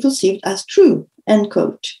would be perceived as true, end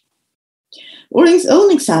quote. Oring's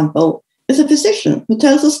own example is a physician who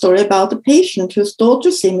tells a story about a patient whose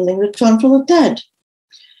daughter seemingly returned from the dead.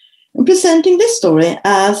 In presenting this story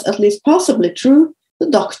as at least possibly true, the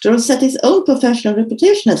doctor set his own professional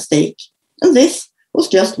reputation at stake, and this was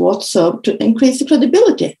just what served to increase the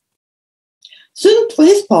credibility. Sundt, for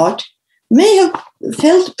his part, may have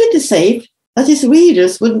felt pretty safe that his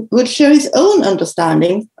readers would share his own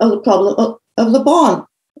understanding of the problem of the barn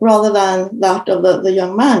rather than that of the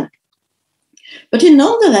young man. But he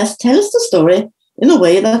nonetheless tells the story in a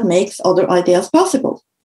way that makes other ideas possible.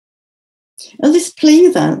 And this plea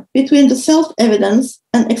then between the self-evidence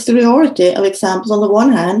and exteriority of examples on the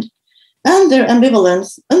one hand and their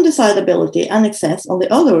ambivalence, undecidability and excess on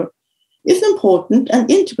the other is an important and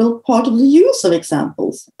integral part of the use of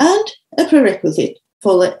examples and a prerequisite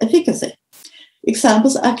for the efficacy.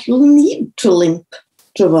 Examples actually need to limp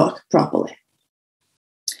to work properly.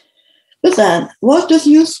 But then, what does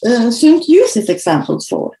Sundt use his examples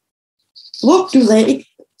for? What do they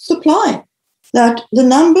supply that the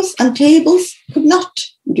numbers and tables could not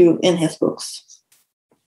do in his books?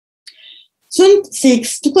 Sundt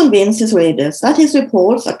seeks to convince his readers that his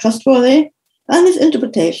reports are trustworthy and his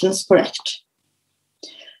interpretations correct.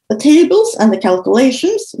 The tables and the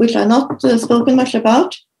calculations, which are not spoken much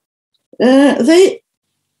about, they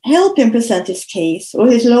help him present his case or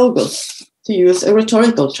his logos, to use a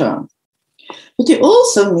rhetorical term. But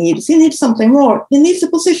he needs something more. He needs a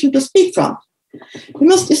position to speak from. He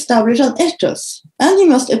must establish an ethos, and he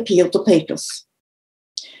must appeal to pathos.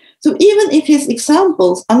 So even if his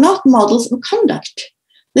examples are not models of conduct,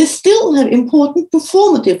 they still have important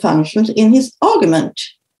performative functions in his argument.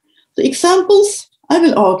 The examples, I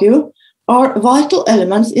will argue, are vital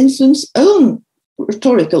elements in Sundt's own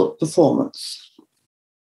rhetorical performance.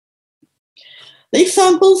 The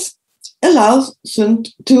examples allow Sundt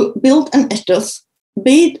to build an ethos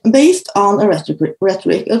based on a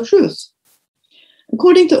rhetorical truth.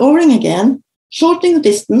 According to Oring again, shortening the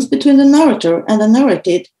distance between the narrator and the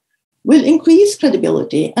narrated will increase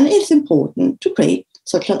credibility, and it is important to create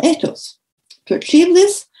such an ethos. To achieve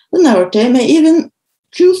this, the narrator may even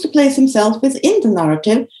choose to place himself within the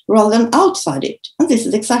narrative rather than outside it, and this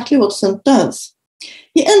is exactly what Sundt does.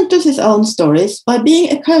 He enters his own stories by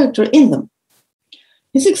being a character in them.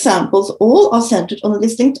 His examples all are centered on a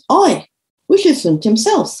distinct I, which is Sundt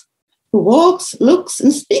himself, who walks, looks,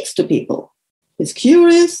 and speaks to people. He's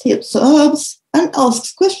curious, he observes, and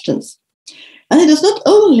asks questions. And he does not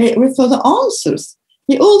only refer the answers,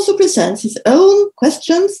 he also presents his own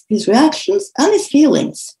questions, his reactions, and his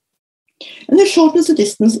feelings. And they shortens the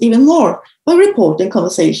distance even more by reporting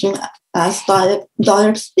conversation as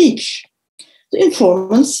direct speech. The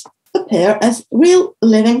informants appear as real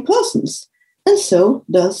living persons, and so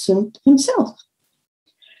does Sundt himself.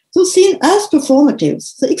 So seen as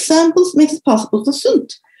performatives, the examples make it possible for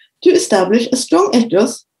Sundt to establish a strong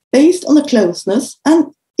ethos based on the closeness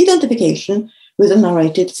and identification with the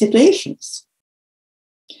narrated situations.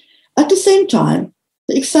 At the same time,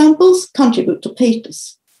 the examples contribute to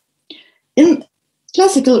pathos. In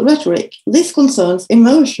classical rhetoric, this concerns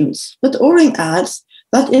emotions, but Oring adds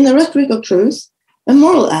that in the rhetoric of truth, a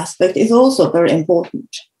moral aspect is also very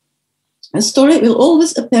important. A story will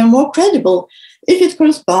always appear more credible if it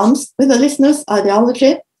corresponds with the listener's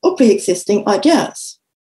ideology or pre-existing ideas.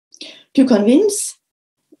 To convince,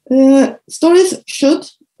 stories should,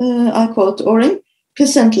 I quote Oring,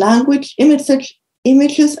 present language,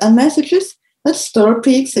 images and messages that stir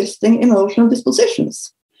pre-existing emotional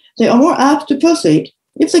dispositions. They are more apt to persuade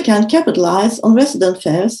if they can capitalize on resident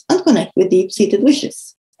fears and connect with deep-seated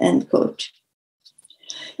wishes, end quote.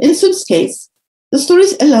 In Sundt's case, the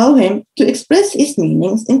stories allow him to express his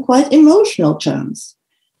meanings in quite emotional terms,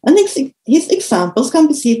 and his examples can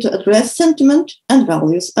be seen to address sentiment and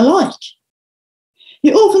values alike.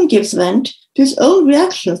 He often gives vent to his own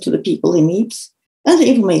reactions to the people he meets and the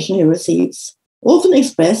information he receives, often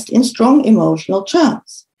expressed in strong emotional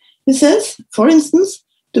terms. He says, for instance,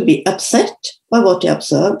 to be upset by what he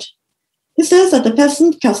observed. He says that the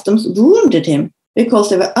peasant customs wounded him because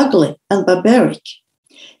they were ugly and barbaric.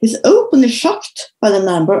 He's openly shocked by the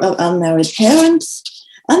number of unmarried parents,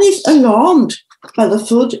 and he's alarmed by the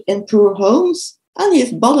food in poor homes, and he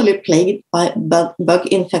is bodily plagued by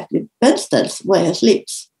bug-infected bedsteads where he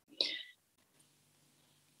sleeps.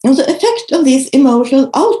 And the effect of these emotional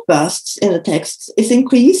outbursts in the texts is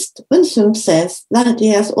increased when Sundt says that he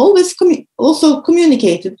has always also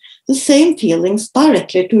communicated the same feelings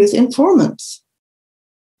directly to his informants.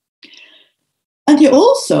 And he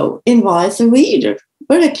also invites the reader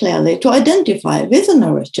very clearly to identify with the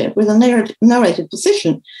narrative, with a narrated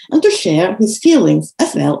position, and to share his feelings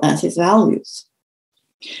as well as his values.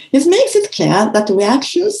 This makes it clear that the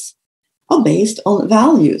reactions are based on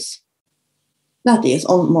values, that is,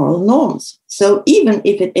 on moral norms. So even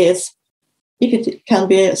if it can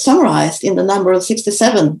be summarized in the number of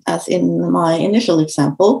 67, as in my initial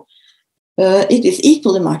example, it is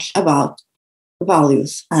equally much about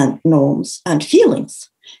values and norms and feelings.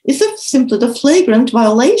 It's simply the flagrant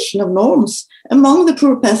violation of norms among the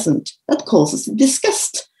poor peasant that causes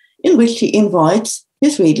disgust, in which he invites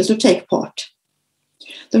his readers to take part.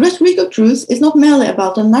 The rhetoric of truth is not merely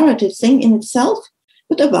about a narrative thing in itself,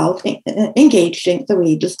 but about engaging the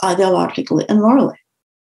readers ideologically and morally.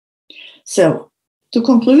 So, to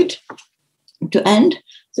conclude, to end,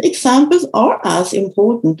 the examples are as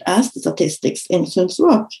important as the statistics in Sundt's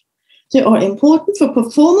work. They are important for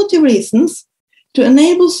performative reasons, to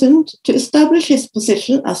enable Sundt to establish his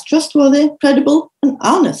position as trustworthy, credible, and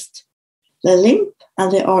honest. They limp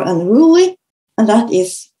and they are unruly, and that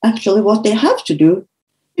is actually what they have to do,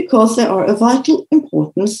 because they are of vital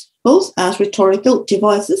importance both as rhetorical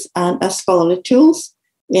devices and as scholarly tools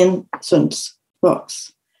in Sundt's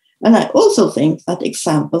works. And I also think that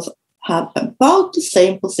examples have about the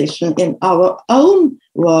same position in our own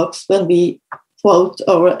works when we quote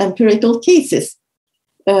our empirical cases.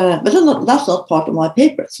 But that's not part of my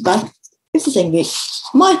paper, so that is the thing we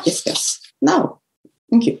might discuss now.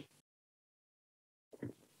 Thank you.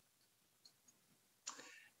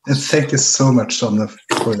 And thank you so much, Anne,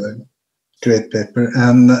 for the great paper.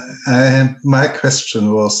 And my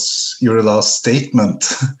question was your last statement,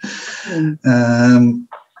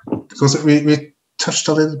 because we touched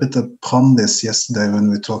a little bit upon this yesterday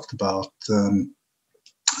when we talked about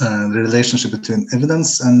the relationship between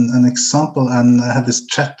evidence and an example. And I had this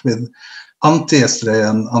chat with Antti yesterday,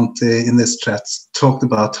 and Antti in this chat talked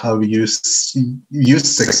about how we use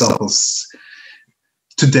examples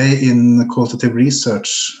today in qualitative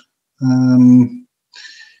research. Do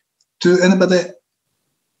anybody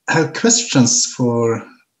have questions for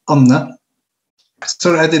Anne?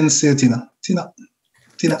 Sorry, I didn't see you, Tina. Tina.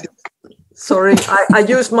 Sorry, I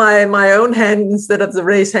used my own hand instead of the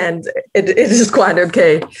raised hand. It is quite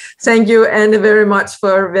okay. Thank you, Anne, very much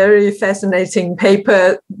for a very fascinating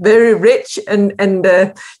paper, very rich, and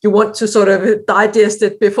you want to sort of digest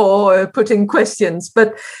it before putting questions.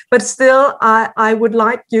 But still, I would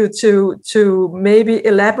like you to maybe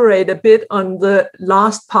elaborate a bit on the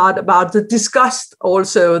last part about the disgust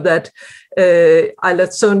also that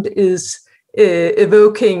Eilert Sundt is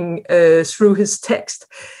evoking through his text.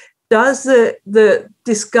 Does the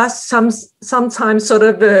disgust sometimes sort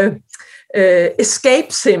of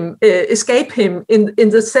escape him in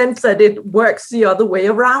the sense that it works the other way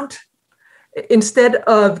around. Instead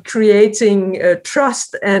of creating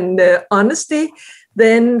trust and honesty,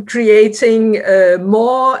 then creating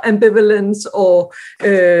more ambivalence or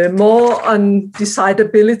more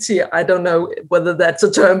undecidability. I don't know whether that's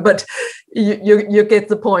a term, but you get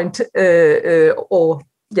the point. Or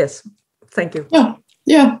yes, thank you.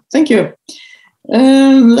 Yeah, thank you.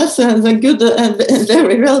 That's a good and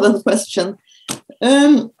very relevant question.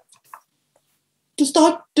 To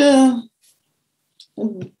start a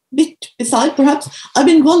bit beside, perhaps, I've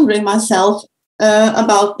been wondering myself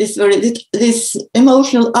about this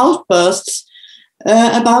emotional outbursts,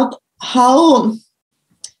 about how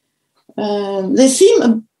they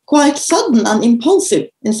seem quite sudden and impulsive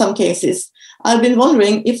in some cases. I've been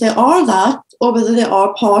wondering if they are that, or whether they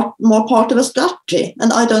are more part of a strategy,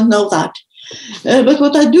 and I don't know that. But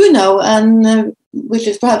what I do know, and which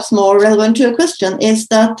is perhaps more relevant to your question, is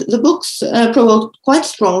that the books provoked quite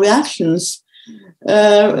strong reactions,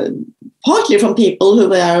 partly from people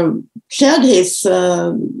who shared his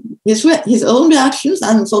own reactions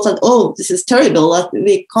and thought that, oh, this is terrible, that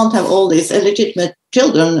we can't have all these illegitimate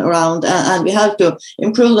children around, and we have to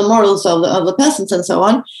improve the morals of the peasants and so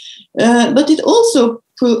on. But it also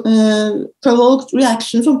provoked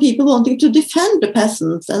reaction from people wanting to defend the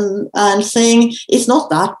peasants and saying it's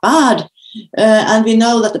not that bad. And we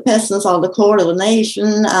know that the peasants are the core of the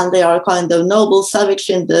nation and they are kind of noble savage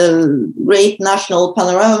in the great national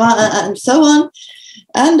panorama and so on.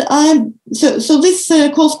 And so this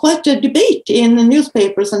caused quite a debate in the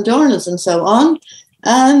newspapers and journals and so on.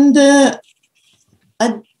 And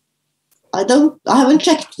I haven't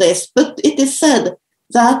checked this, but it is said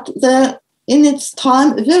that in its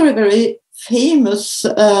time, very, very famous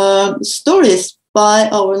stories by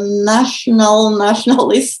our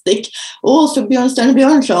nationalistic author Bjørnstjerne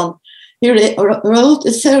Bjørnson. He wrote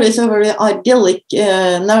a series of very idyllic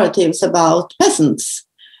narratives about peasants.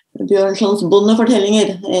 Bjørnsons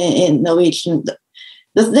bondefortellinger in Norwegian.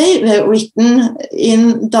 That they were written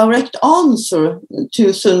in direct answer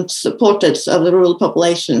to Sundt's portraits of the rural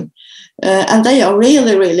population. And they are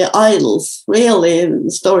really, really idols, really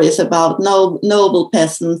stories about noble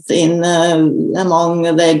peasants among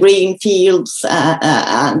the green fields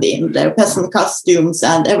and in their peasant costumes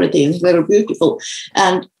and everything, very beautiful.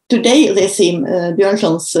 And today they seem,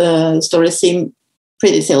 Bjørnson's stories seem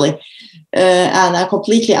pretty silly and are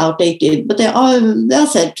completely outdated, but they are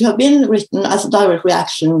said to have been written as a direct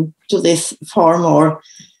reaction to this far more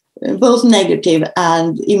both negative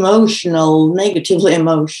and negatively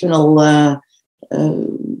emotional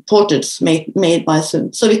portraits made by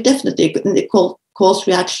Sundt. So it definitely caused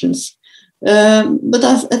reactions. But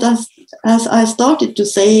as I started to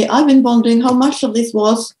say, I've been wondering how much of this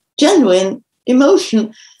was genuine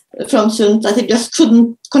emotion from Sundt that it just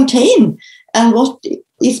couldn't contain, and what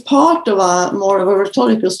is part of more of a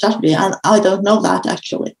rhetorical strategy, and I don't know that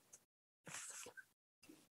actually.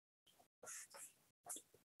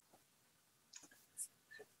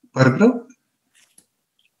 Barbara?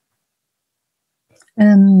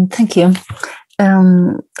 Thank you.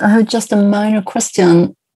 I have just a minor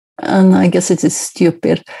question, and I guess it is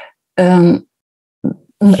stupid. I've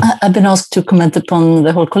been asked to comment upon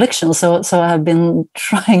the whole collection, so I've been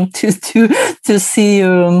trying to see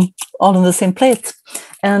you all on the same plate.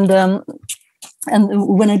 And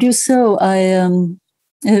when I do so, I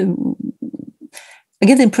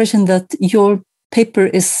get the impression that your paper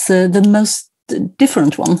is the most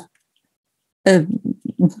different one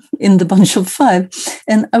in the bunch of 5.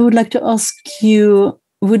 And I would like to ask you,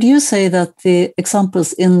 would you say that the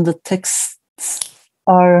examples in the texts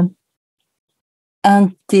are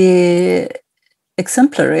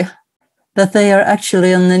anti-exemplary, that they are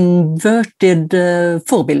actually an inverted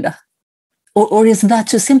forbilde? Or is that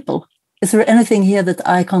too simple? Is there anything here that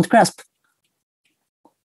I can't grasp?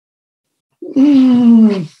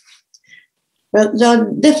 But they are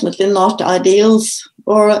definitely not ideals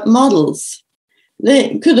or models.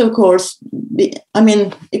 They could, of course, be,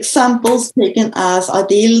 examples taken as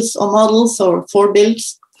ideals or models or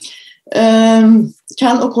forebilds can,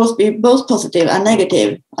 of course, be both positive and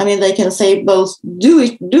negative. They can say both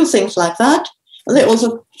do things like that, and they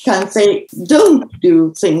also can say don't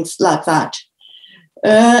do things like that.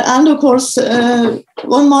 And of course,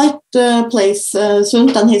 one might place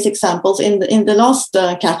Sundt and his examples in the last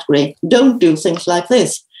category. Don't do things like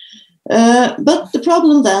this. But the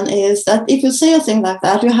problem then is that if you say a thing like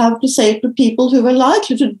that, you have to say it to people who are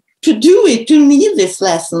likely to do it, to need this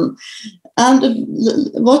lesson. And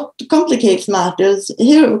what complicates matters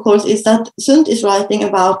here, of course, is that Sundt is writing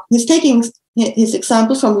about, he's taking his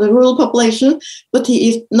example from the rural population, but he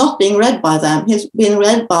is not being read by them. He's being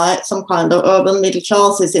read by some kind of urban middle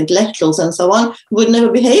classes, intellectuals, and so on, who would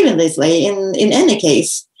never behave in this way in any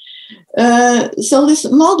case. So this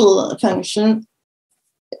model function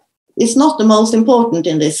is not the most important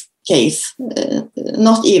in this case,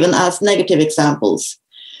 not even as negative examples.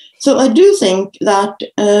 So I do think that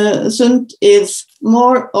Sundt is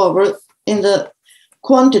moreover in the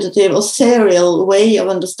quantitative or serial way of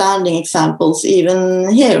understanding examples even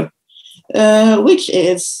here, which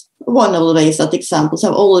is one of the ways that examples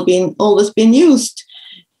have always been used.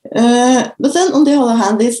 But then on the other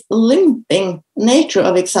hand, this limping nature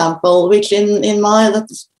of example, which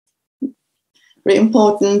that's very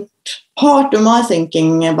important part of my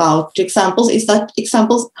thinking about examples, is that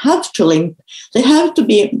examples have to limp. They have to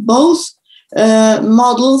be both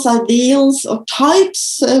models, ideals, or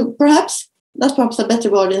types, perhaps. That's perhaps a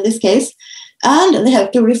better word in this case. And they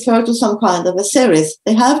have to refer to some kind of a series.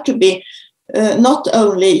 They have to be not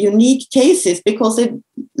only unique cases, because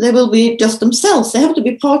they will be just themselves. They have to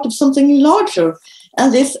be part of something larger.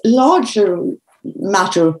 And this larger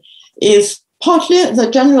matter is partly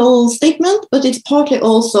the general statement, but it's partly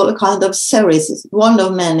also a kind of series. It's one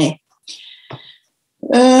of many.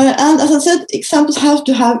 And as I said, examples have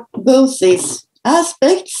to have both these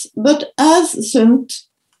aspects, but as Sundt,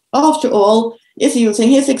 after all, is using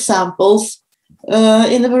his examples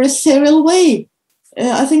in a very serial way,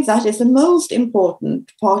 I think that is the most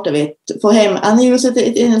important part of it for him. And he uses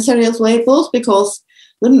it in a serious way, both because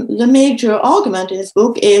the major argument in his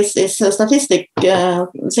book is this statistic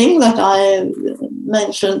thing that I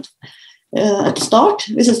mentioned at the start.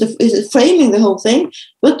 This is framing the whole thing.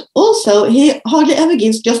 But also, he hardly ever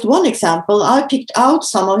gives just one example. I picked out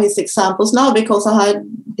some of his examples now because I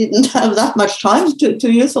didn't have that much time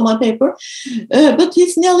to use for my paper. But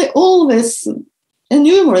he's nearly always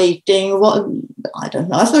enumerating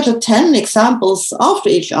as much as 10 examples after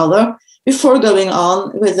each other before going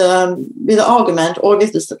on with the argument or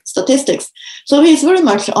with the statistics. So he's very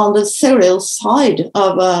much on the serial side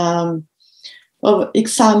of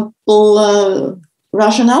example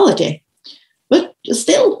rationality. But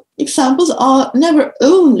still, examples are never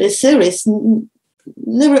only series,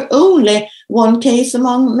 never only one case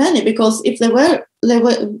among many, because if they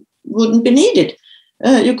wouldn't be needed.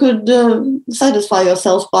 You could satisfy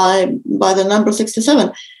yourself by the number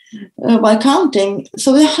 67 by counting.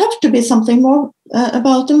 So there have to be something more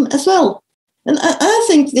about them as well. And I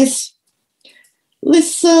think this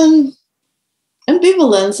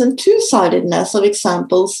ambivalence and two-sidedness of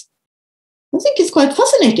examples, I think is quite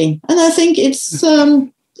fascinating. And I think it's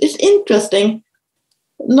interesting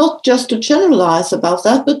not just to generalize about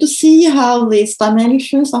that, but to see how these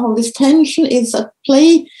dimensions, how this tension is at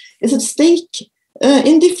play, is at stake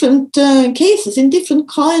in different cases, in different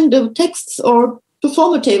kind of texts or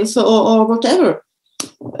performatives or whatever.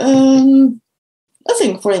 I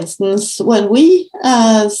think, for instance, when we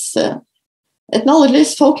as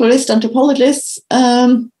ethnologists, folklorists, anthropologists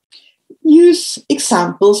use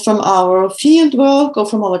examples from our field work or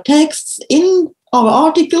from our texts in our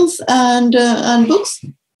articles and books,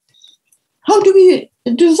 how do we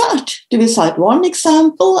do that? Do we cite one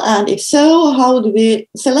example? And if so, how do we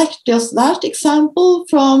select just that example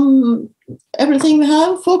from everything we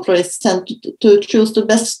have? Folklorists tend to choose the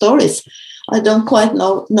best stories. I don't quite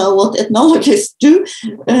know what ethnologists do,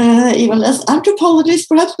 even as anthropologists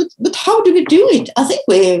perhaps, but how do we do it? I think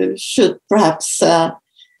we should perhaps, I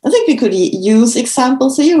think we could use example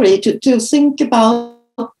theory to think about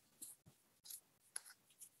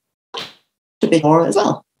a bit more as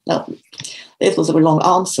well. No, it was a long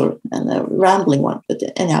answer and a rambling one, but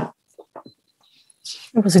anyhow.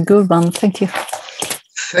 It was a good one. Thank you.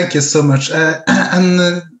 Thank you so much.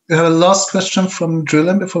 And we have a last question from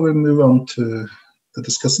Julian before we move on to the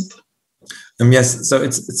discussant. Yes, so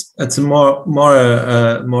it's a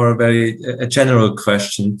more very general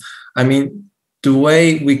question. I mean, the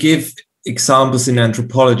way we give examples in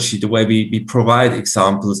anthropology, the way we provide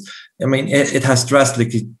examples, I mean, it has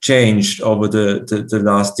drastically changed over the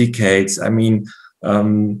last decades. I mean,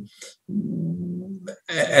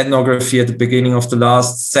 ethnography at the beginning of the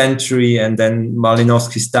last century, and then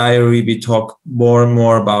Malinowski's diary, we talk more and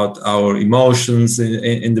more about our emotions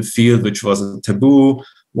in the field, which was a taboo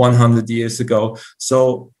 100 years ago.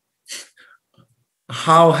 So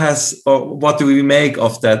what do we make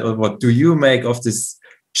of that, or what do you make of this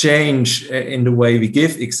change in the way we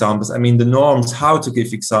give examples? I mean, the norms, how to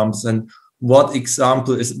give examples, and what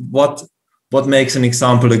example is what makes an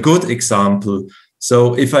example a good example.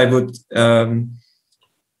 So if I would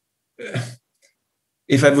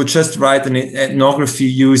just write an ethnography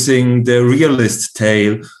using the realist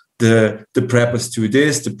tale, the preppers do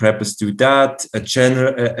this, the preppers do that,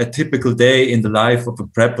 a typical day in the life of a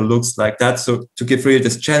prepper looks like that. So to give really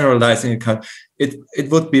this generalizing account, it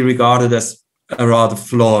would be regarded as a rather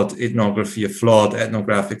flawed ethnography, a flawed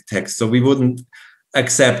ethnographic text. So we wouldn't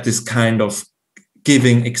accept this kind of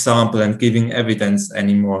giving example and giving evidence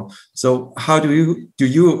anymore. So how do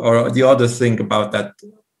you or the others think about that?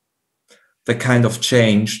 The kind of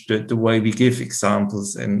change, the way we give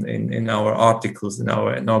examples in our articles, in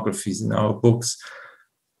our ethnographies, in our books.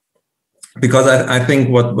 Because I think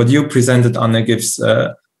what you presented, Anne, gives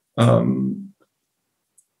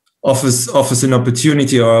offers an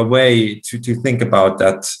opportunity or a way to think about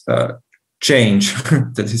that change,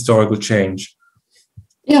 that historical change.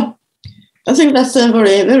 Yeah, I think that's a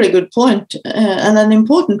very, very good point, and an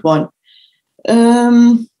important one.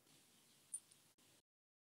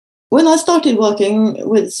 When I started working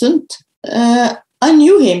with Sundt, I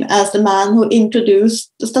knew him as the man who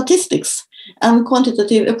introduced the statistics and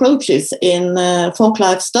quantitative approaches in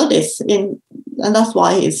folklife studies, and that's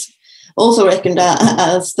why he's also reckoned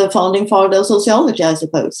as the founding father of sociology, I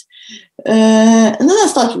suppose. And then I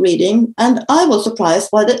started reading, and I was surprised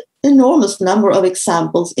by the enormous number of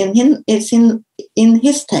examples in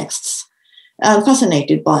his texts, and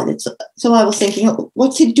fascinated by it. So I was thinking,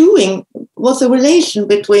 what's he doing? What's the relation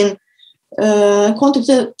between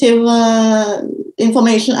quantitative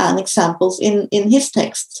information and examples in his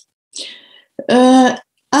texts? And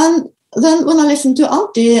then when I listened to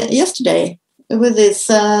Antti yesterday with this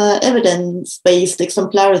evidence-based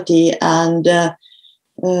exemplarity and the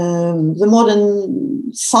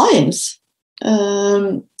modern science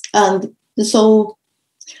and the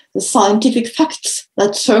scientific facts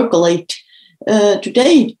that circulate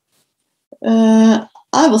today,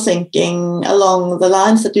 I was thinking along the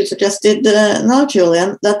lines that you suggested now,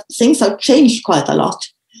 Julian, that things have changed quite a lot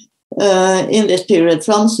in this period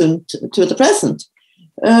from Sundt to the present,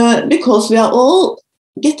 because we are all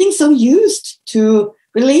getting so used to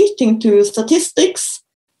relating to statistics,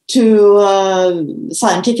 to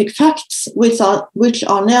scientific facts, which are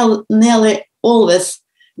nearly always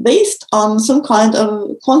based on some kind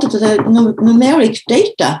of quantitative numeric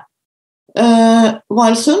data.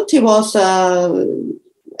 While Sundt, he was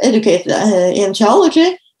educated in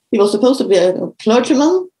geology. He was supposed to be a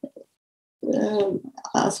clergyman.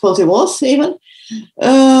 I suppose he was even.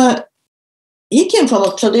 He came from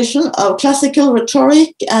a tradition of classical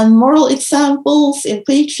rhetoric and moral examples in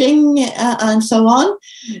preaching and so on.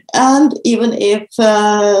 And even if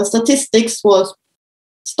statistics was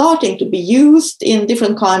starting to be used in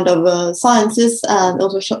different kind of sciences and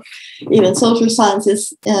also even social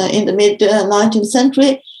sciences in the mid-19th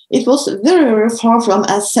century, it was very, very far from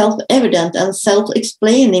as self-evident and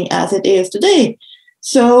self-explaining as it is today.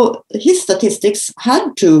 So his statistics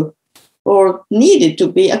had to or needed to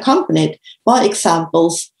be accompanied by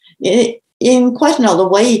examples in quite another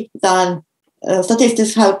way than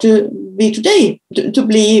statistics have to be today, to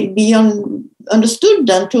be understood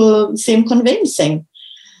and to seem convincing.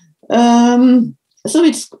 So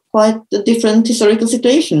it's quite a different historical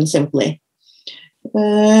situation, simply.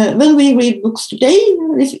 When we read books today,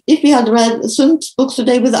 if we had read Sundt's books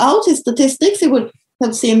today without his statistics, it would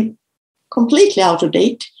have seemed completely out of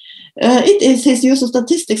date. It is his use of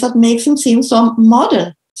statistics that makes him seem so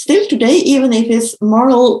modern. Still today, even if his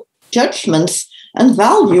moral judgments and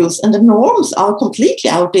values and the norms are completely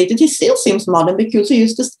outdated, he still seems modern because he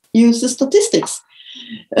uses statistics.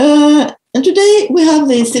 And today we have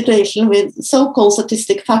this situation with so-called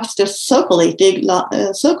statistic facts just circulating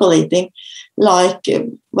like,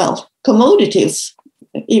 commodities,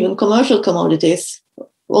 even commercial commodities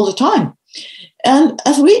all the time. And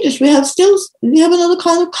as readers, we have another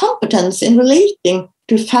kind of competence in relating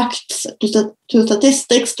to facts, to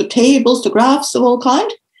statistics, to tables, to graphs of all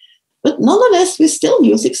kinds. But nonetheless, we still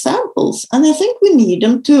use examples. And I think we need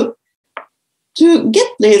them to get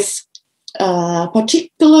this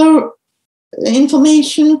particular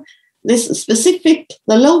information, this specific,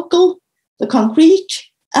 the local, the concrete,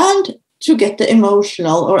 and to get the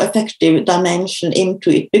emotional or affective dimension into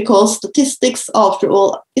it, because statistics, after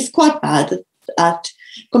all, is quite bad at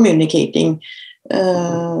communicating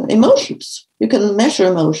emotions. You can measure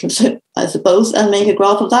emotions, I suppose, and make a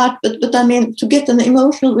graph of that. But I mean, to get an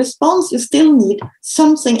emotional response, you still need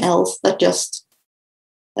something else than just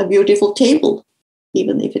a beautiful table,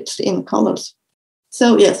 even if it's in colors.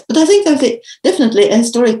 So yes, but I think there's definitely a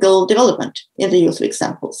historical development in the use of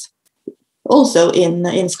examples, also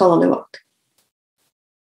in scholarly work.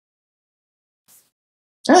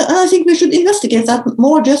 And I think we should investigate that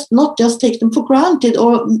more, not just take them for granted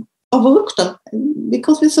or overlook them,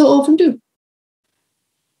 because we so often do.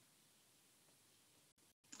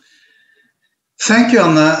 Thank you,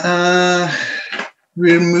 Anna.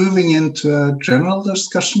 We're moving into a general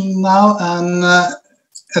discussion now, and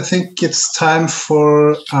I think it's time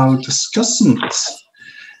for our discussants.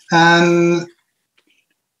 And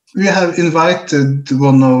we have invited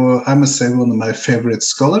one of my favorite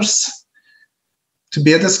scholars to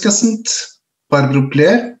be a discussant, Barbro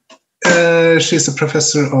Blair. She's a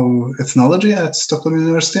professor of ethnology at Stockholm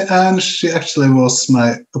University, and she actually was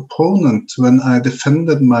my opponent when I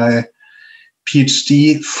defended my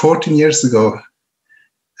PhD 14 years ago.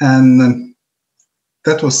 And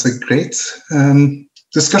that was a great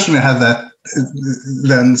discussion we had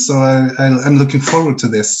then, so I'm looking forward to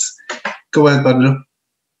this. Go ahead, Barbro.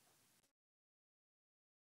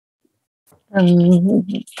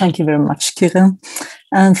 Thank you very much, Kyrre,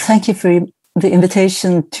 and thank you for the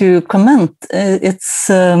invitation to comment.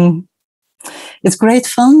 It's great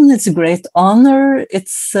fun. It's a great honor.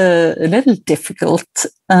 It's a little difficult,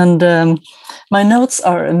 and my notes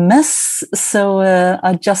are a mess. So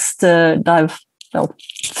I just throw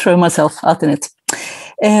myself out in it.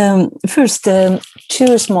 First,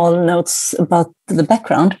 two small notes about the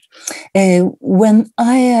background. When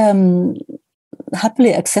I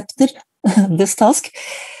happily accepted this task,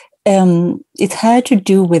 it had to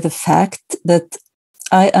do with the fact that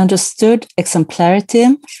I understood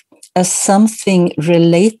exemplarity as something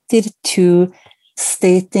related to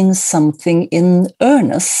stating something in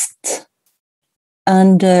earnest.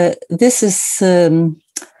 And this is,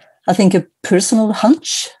 I think, a personal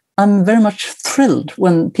hunch. I'm very much thrilled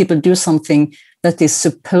when people do something that is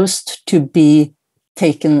supposed to be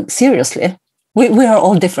taken seriously. We are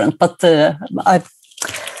all different, but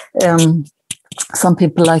some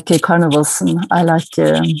people like carnivals, and I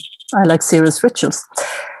like serious rituals,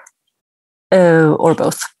 or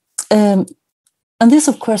both. And this,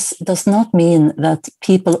 of course, does not mean that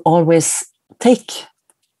people always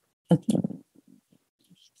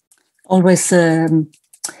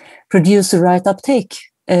produce the right uptake.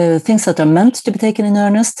 Things that are meant to be taken in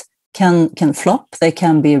earnest can flop. They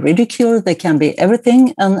can be ridiculed. They can be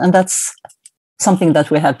everything, and that's something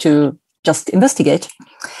that we have to just investigate.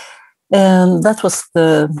 That was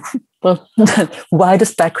the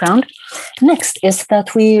widest background. Next is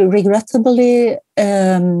that we regrettably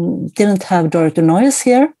didn't have Dorothy Noyes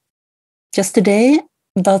here just today,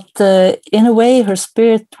 but in a way her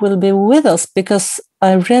spirit will be with us, because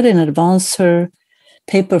I read in advance her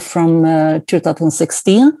paper from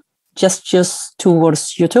 2016, Gestures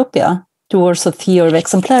Towards Utopia, Towards a Theory of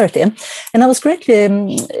Exemplarity. And I was greatly,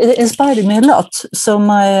 it inspired me a lot. So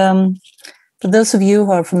for those of you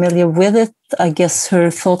who are familiar with it, I guess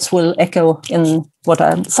her thoughts will echo in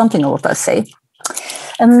something of what I say.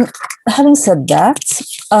 And having said that,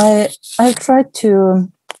 I've tried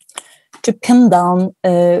to pin down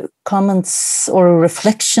comments or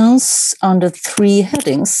reflections under three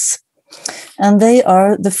headings. And they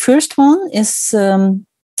are, the first one is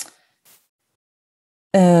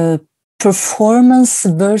performance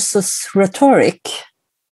versus rhetoric,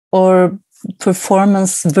 or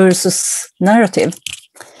performance versus narrative.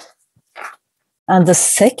 And the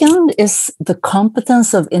second is the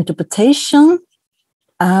competence of interpretation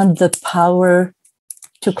and the power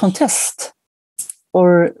to contest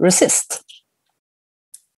or resist.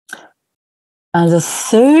 And the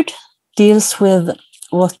third deals with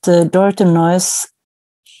what Dorothy Noyes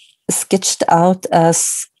sketched out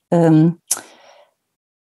as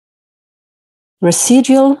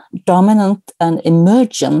residual, dominant, and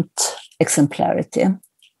emergent exemplarity.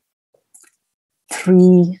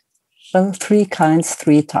 Three kinds,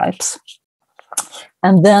 three types.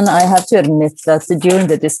 And then I have to admit that during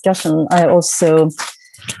the discussion, I also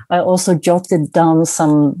jotted down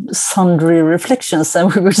some sundry reflections,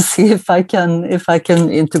 and we will see if I can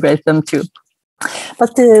integrate them too.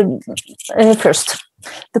 But first,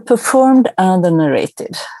 the performed and the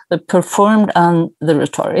narrated, the performed and the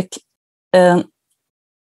rhetoric. In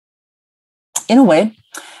a way,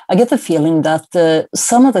 I get the feeling that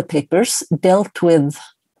some of the papers dealt with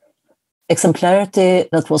exemplarity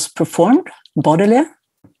that was performed bodily,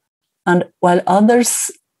 and while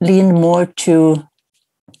others leaned more to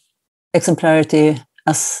exemplarity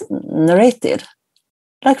as narrated,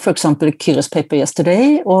 like, for example, Kyrre's paper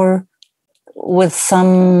yesterday, or with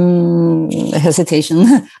some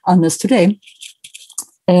hesitation, Anna's today.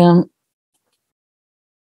 And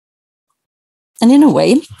in a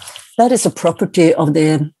way, that is a property of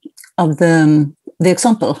the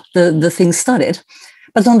example, the thing studied.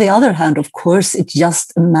 But on the other hand, of course, it's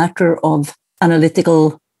just a matter of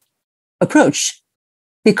analytical approach,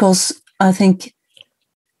 because I think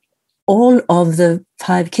all of the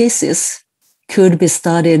 5 cases could be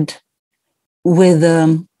studied with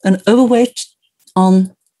an overweight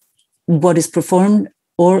on what is performed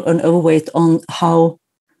or an overweight on how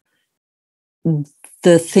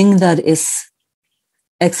the thing that is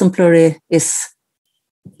exemplary is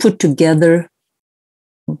put together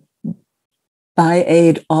by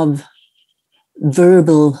aid of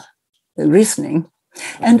verbal reasoning.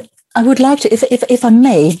 And I would like to, if I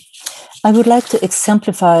may, I would like to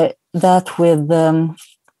exemplify that with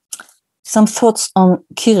some thoughts on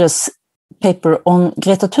Kyre's paper on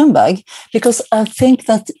Greta Thunberg, because I think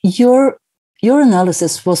that your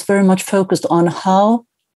analysis was very much focused on how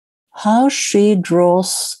she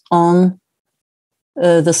draws on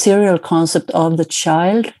the serial concept of the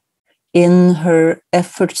child in her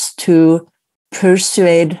efforts to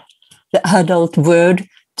persuade the adult world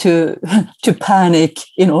to panic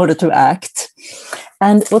in order to act.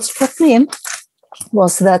 And what struck me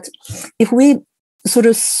was that if we sort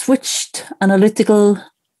of switched analytical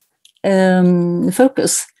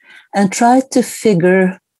focus and tried to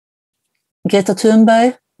figure Greta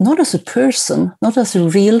Thunberg not as a person, not as a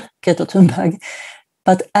real Greta Thunberg,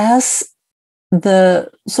 but as the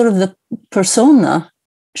sort of the persona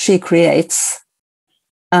she creates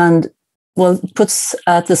and puts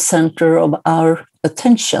at the center of our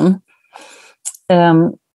attention. As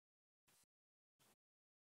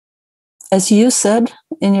you said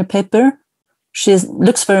in your paper, she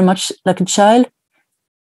looks very much like a child.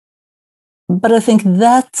 But I think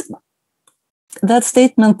that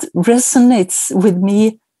statement resonates with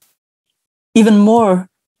me even more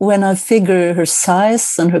when I figure her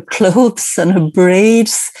size and her clothes and her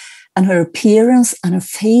braids and her appearance and her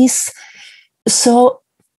face. So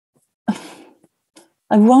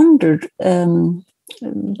I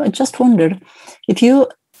just wondered if you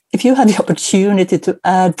had the opportunity to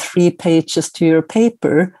add 3 pages to your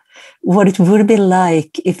paper, what it would be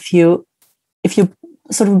like if you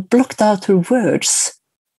sort of blocked out her words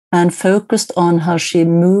and focused on how she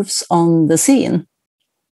moves on the scene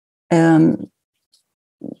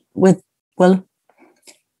with,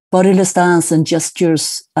 bodily stance and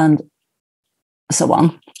gestures and so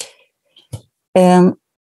on. And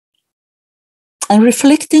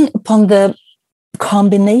reflecting upon the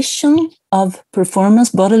combination of performance,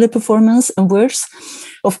 bodily performance and words,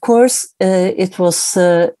 of course, it was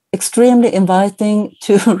extremely inviting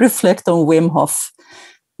to reflect on Wim Hof,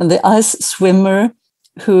 and the ice swimmer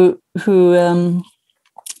who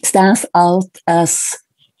stands out as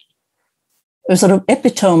a sort of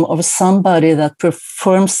epitome of somebody that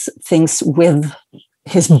performs things with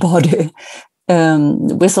his body.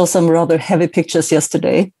 We saw some rather heavy pictures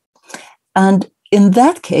yesterday. And in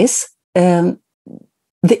that case, the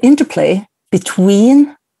interplay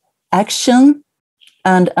between action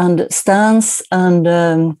and stance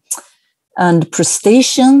and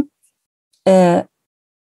prestation, and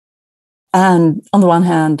on the one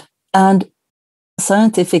hand, and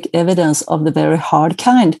scientific evidence of the very hard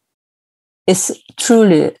kind is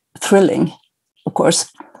truly thrilling, of course.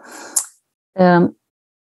 What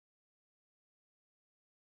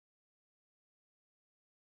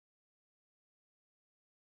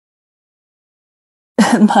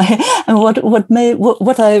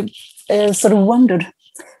I sort of wondered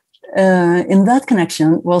in that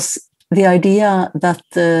connection was the idea that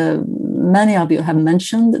many of you have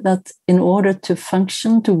mentioned, that in order to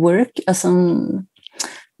function, to work as an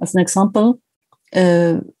example,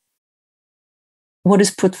 what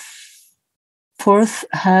is put forth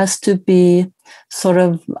has to be sort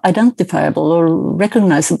of identifiable or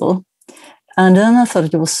recognizable. And then I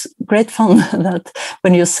thought it was great fun that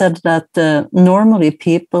when you said that normally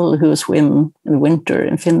people who swim in winter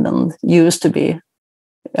in Finland used to be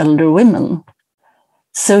elder women.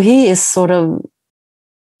 So he is sort of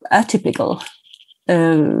atypical.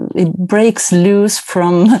 He breaks loose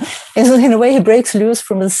from, in a way, he breaks loose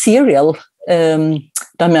from the serial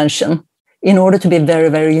dimension in order to be very,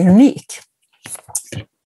 very unique.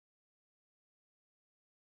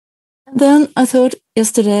 Then I thought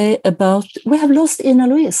yesterday about, we have lost Ina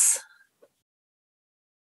Louise.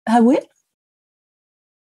 Have we?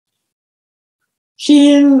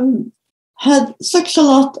 She had such a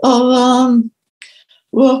lot of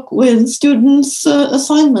work with students'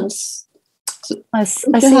 assignments. So I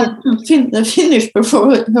they had to finish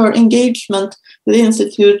before her engagement with the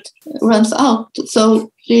Institute runs out.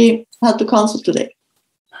 So she had to cancel today.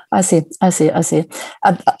 I see.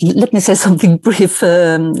 Let me say something brief,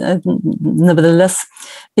 nevertheless,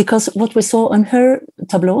 because what we saw on her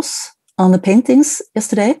tableaus, on the paintings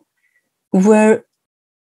yesterday, were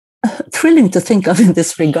thrilling to think of in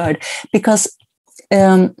this regard, because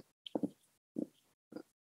the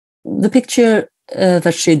picture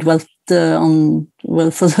that she dwelt on,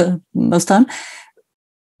 for the most time,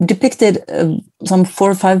 depicted some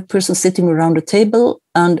 4 or 5 persons sitting around a table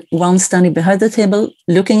and one standing behind the table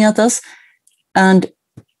looking at us. And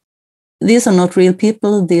these are not real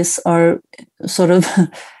people. These are sort of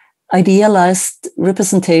idealized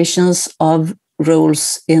representations of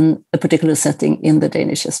roles in a particular setting in the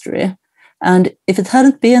Danish history. And if it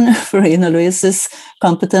hadn't been for Ina Louise's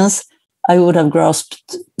competence, I would have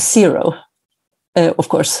grasped zero, of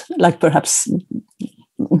course, like perhaps,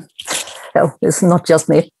 well, it's not just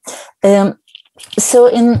me. So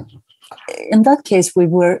in that case, we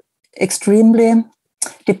were extremely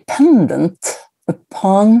dependent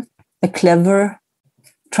upon a clever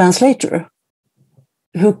translator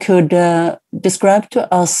who could describe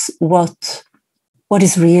to us what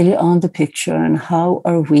is really on the picture and how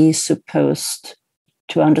are we supposed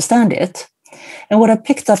to understand it. And what I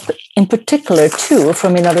picked up in particular too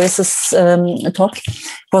from Ina Louise's talk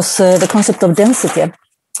was the concept of density,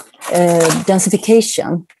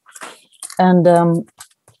 densification. And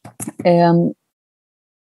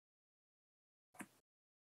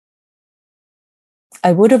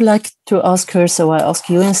I would have liked to ask her, so I ask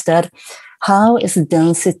you instead, how is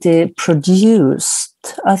density produced?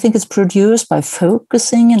 I think it's produced by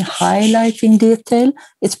focusing and highlighting detail.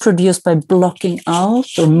 It's produced by blocking out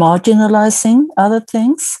or marginalizing other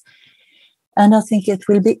things. And I think it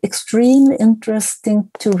will be extremely interesting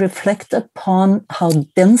to reflect upon how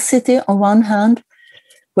density, on one hand,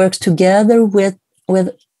 works together with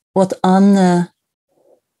what Anne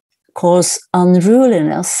calls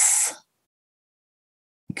unruliness.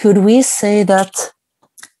 Could we say that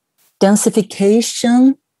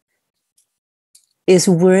densification is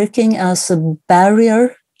working as a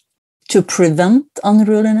barrier to prevent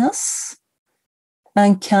unruliness?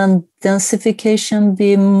 And can densification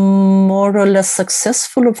be more or less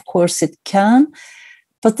successful? Of course it can,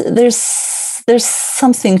 but there's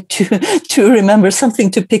something to remember, something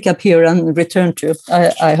to pick up here and return to,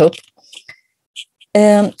 I hope.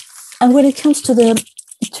 And when it comes to the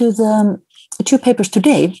 2 papers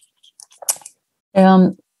today,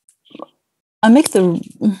 I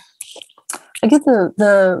get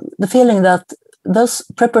the feeling that those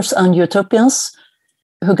preppers and utopians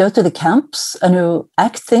who go to the camps and who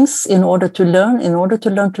act things in order to learn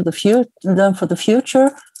for the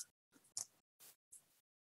future.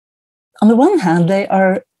 On the one hand, they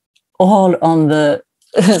are all on the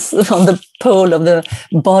pole of the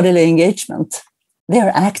bodily engagement. They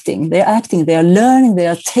are acting, they are learning, they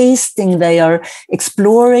are tasting, they are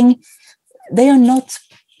exploring. They are not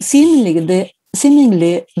seemingly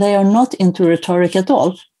they are not into rhetoric at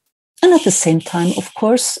all. And at the same time, of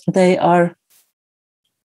course, they are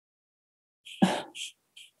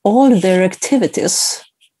all of their activities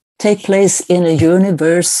take place in a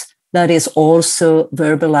universe that is also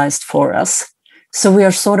verbalized for us. So we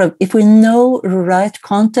are sort of, if we know the right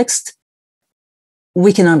context,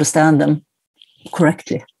 we can understand them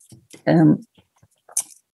correctly. And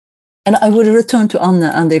I will return to Anne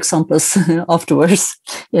and the examples afterwards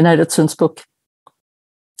in Eilertssund's book.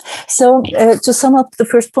 So to sum up the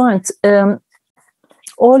first point,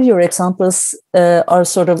 all your examples are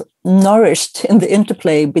sort of nourished in the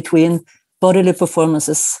interplay between bodily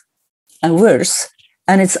performances and words.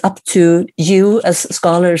 And it's up to you as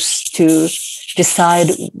scholars to decide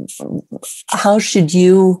how should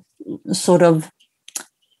you sort of,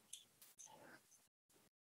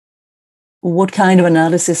 what kind of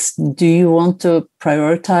analysis do you want to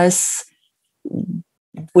prioritize?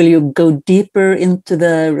 Will you go deeper into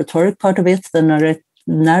the rhetoric part of it, the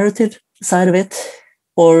narrative side of it,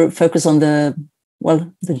 or focus on the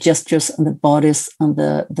gestures and the bodies and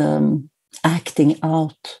the acting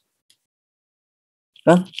out?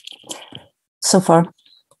 Well, so far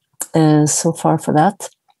for that.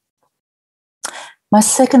 My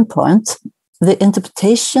second point, the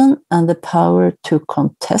interpretation and the power to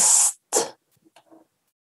contest.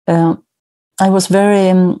 I was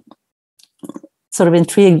very sort of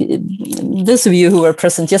intrigued. Those of you who were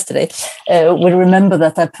present yesterday will remember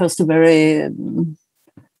that I posed a very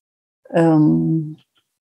I'm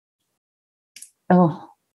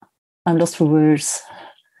lost for words.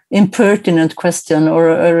 Impertinent question, or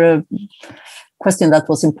a question that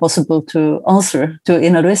was impossible to answer to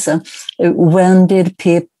Ina Louise. When did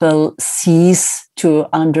people cease to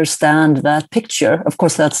understand that picture? Of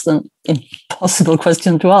course, that's an impossible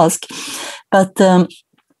question to ask, but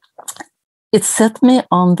it set me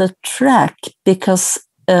on the track because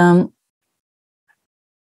I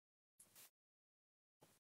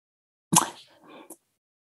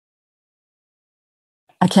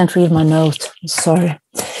can't read my note, sorry.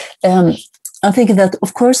 I'm thinking that,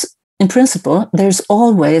 of course, in principle, there's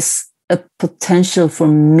always a potential for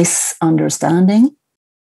misunderstanding.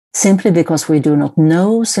 simply because we do not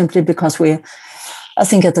know, simply because I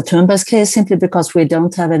think at the Thunberg's case, simply because we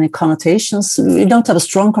don't have any connotations. We don't have a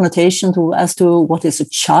strong connotation as to what is a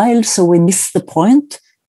child, so we miss the point.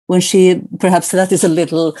 When perhaps that is a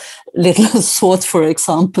little thought, for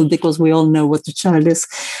example, because we all know what the child is.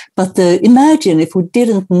 But imagine if we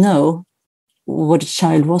didn't know what a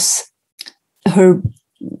child was, the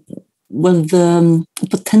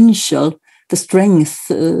potential, the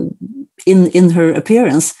strength in her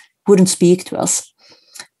appearance wouldn't speak to us.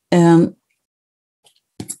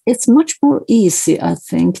 It's much more easy, I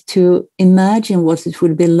think, to imagine what it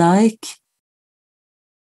would be like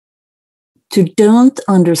to don't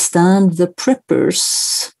understand the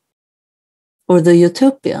preppers or the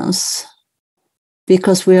utopians,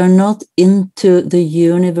 because we are not into the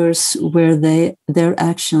universe where their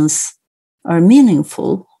actions are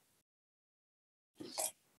meaningful.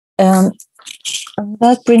 And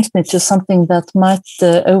that brings me to something that might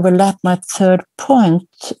overlap my third point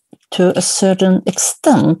to a certain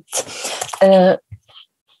extent.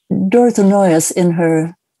 Dorothy Noyes, in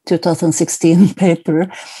her 2016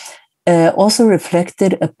 paper, also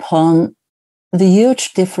reflected upon the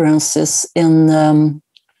huge differences in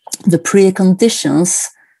the preconditions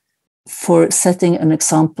for setting an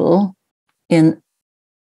example in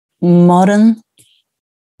modern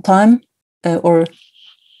time, or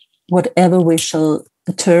whatever we shall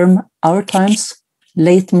term our times,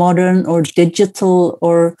 late modern or digital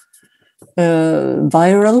or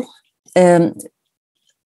viral.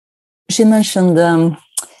 She mentioned,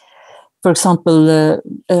 for example,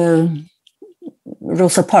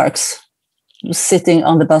 Rosa Parks sitting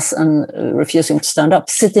on the bus and refusing to stand up,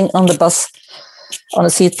 sitting on the bus on a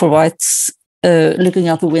seat for whites, looking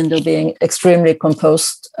out the window, being extremely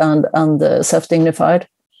composed and self-dignified.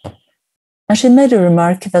 And she made a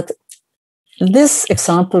remark that this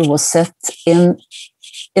example was set in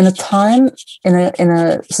a time, in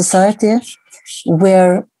a society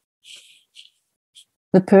where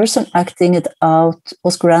the person acting it out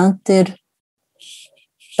was granted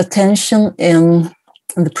attention in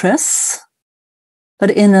the press,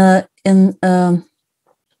 but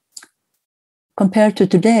compared to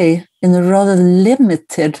today, in a rather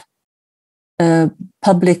limited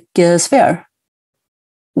public sphere,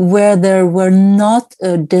 where there were not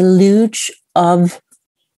a deluge of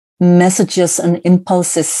messages and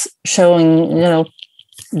impulses showing,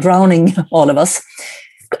 drowning all of us,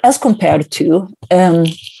 as compared to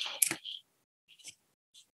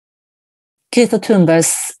Greta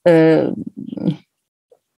Thunberg's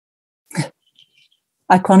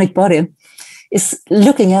iconic body is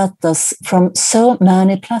looking at us from so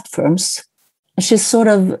many platforms. She's sort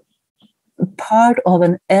of part of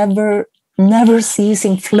an never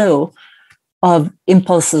ceasing flow of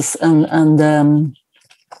impulses and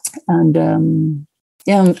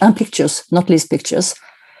pictures, not least pictures.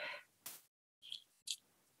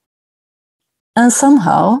 And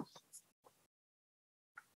somehow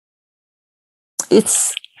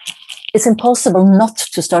it's impossible not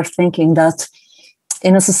to start thinking that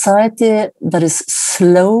in a society that is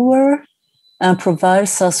slower and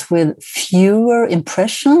provides us with fewer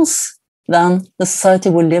impressions than the society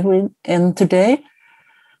we live in today,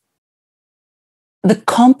 the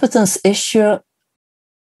competence issue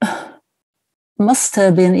must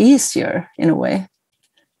have been easier in a way.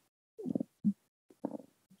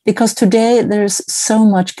 Because today there's so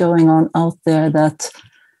much going on out there that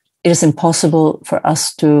it is impossible for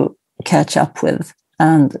us to catch up with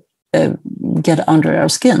and get under our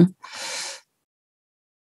skin.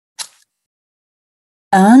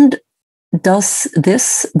 And does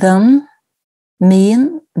this then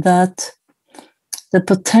mean that the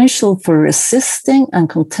potential for resisting and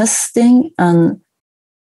contesting and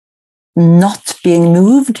not being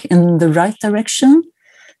moved in the right direction,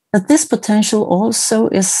 that this potential also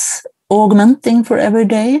is augmenting for every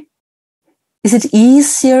day? Is it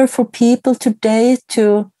easier for people today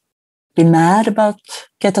to be mad about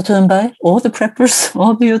Greta Thunberg, all the preppers,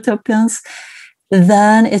 all the utopians,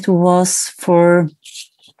 than it was for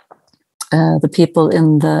the people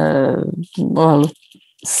in the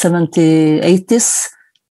 70s, 80s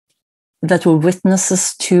that were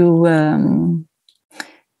witnesses to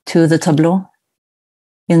the tableau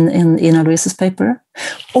in Ina Louise's paper?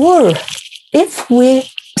 Or if we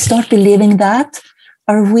start believing that,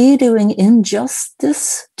 are we doing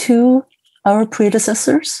injustice to our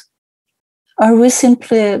predecessors? Are we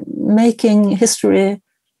simply making history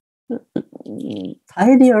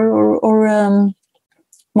tidier or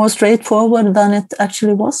more straightforward than it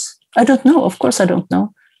actually was? I don't know. Of course, I don't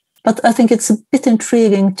know. But I think it's a bit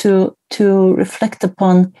intriguing to reflect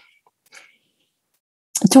upon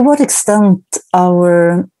to what extent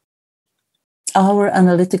our our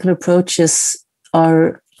analytical approaches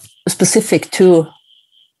are specific to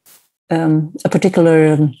a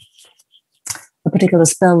particular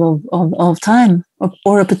spell of time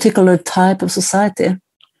or a particular type of society.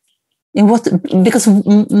 Because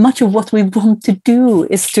much of what we want to do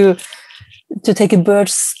is to take a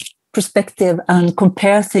bird's perspective and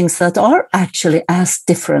compare things that are actually as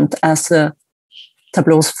different as the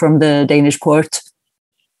tableaus from the Danish court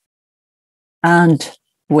and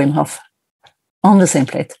Wim Hof on the same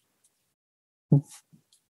plate.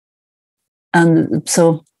 And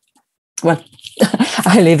so, well,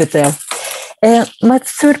 I leave it there. My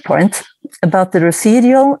third point about the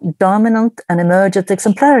residual, dominant, and emergent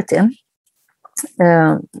exemplarity,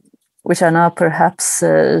 which I now perhaps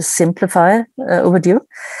simplify overdue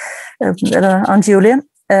on Julie.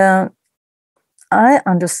 I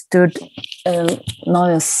understood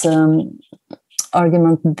Naya's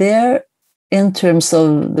argument there in terms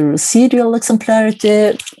of the residual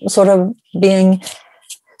exemplarity sort of being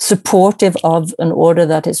supportive of an order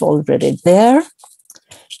that is already there,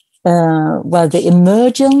 while the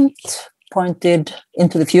emergent pointed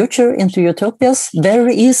into the future, into utopias.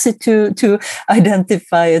 Very easy to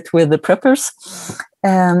identify it with the preppers.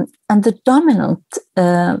 And the dominant,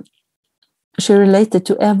 she related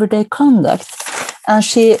to everyday conduct. And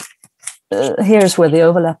here's where the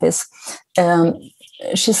overlap is.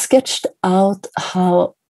 She sketched out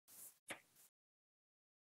how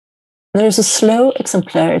there's a slow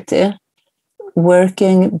exemplarity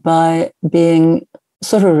working by being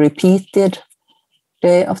sort of repeated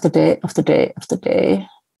day after day after day after day.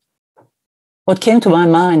 What came to my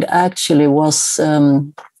mind actually was,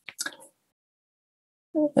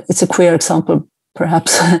 it's a queer example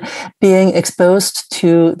perhaps, being exposed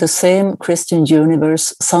to the same Christian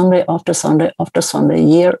universe Sunday after Sunday after Sunday,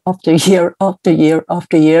 year after year after year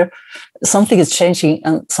after year. Something is changing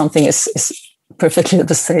and something is perfectly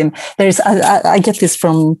the same. I get this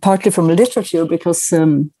partly from literature because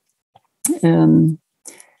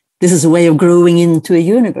this is a way of growing into a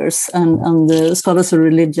universe, and the scholars of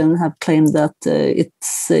religion have claimed that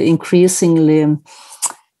it's increasingly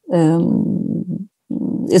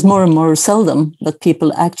it's more and more seldom that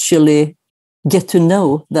people actually get to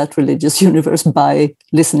know that religious universe by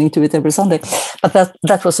listening to it every Sunday. But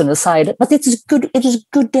that was an aside. But it is good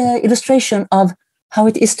illustration of how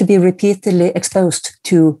it is to be repeatedly exposed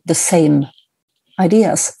to the same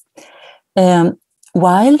ideas,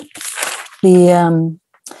 while the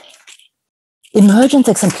emergent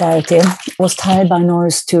exemplarity was tied by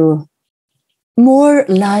Norris to more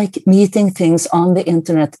like meeting things on the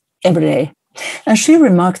internet every day. And she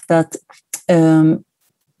remarked that the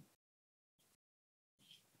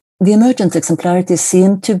emergent exemplarity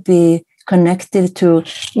seemed to be connected to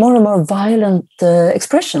more and more violent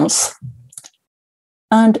expressions.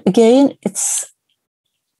 And again, it's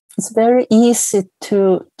very easy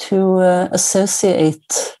to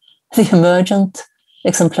associate the emergent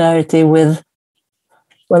exemplarity with,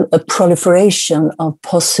 well, a proliferation of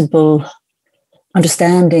possible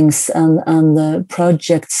understandings and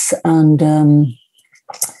projects and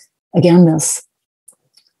agendas,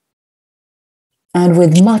 and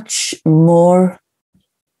with much more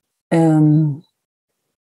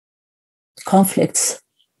conflicts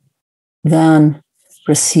than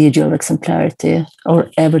residual exemplarity or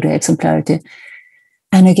everyday exemplarity.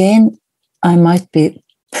 And again, I might be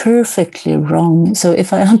perfectly wrong. So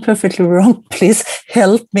if I am perfectly wrong, please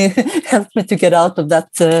help me to get out of that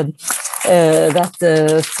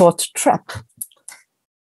thought trap.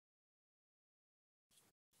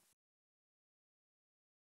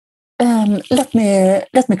 Let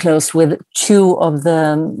me close with two of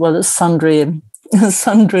the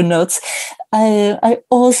sundry notes. I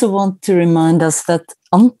also want to remind us that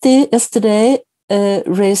Antti yesterday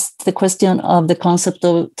raised the question of the concept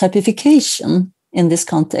of typification in this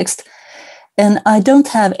context. And I don't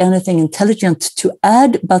have anything intelligent to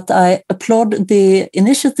add, but I applaud the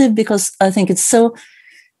initiative because I think it's so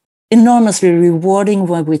enormously rewarding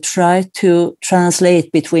when we try to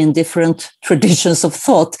translate between different traditions of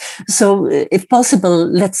thought. So if possible,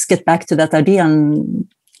 let's get back to that idea and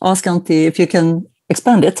ask Antti if you can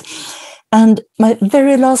expand it. And my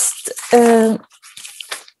very last note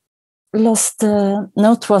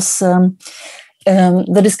was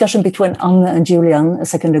the discussion between Anne and Julian a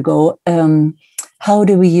second ago. How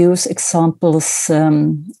do we use examples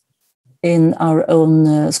in our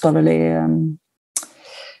own scholarly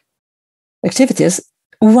activities?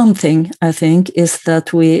 One thing I think is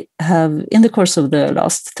that we have, in the course of the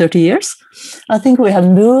last 30 years, I think we have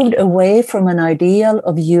moved away from an ideal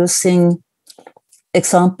of using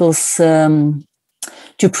examples to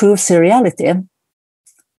prove seriality.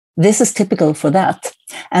 this is typical for that.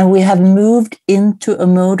 And we have moved into a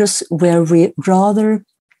modus where we rather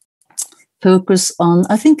focus on,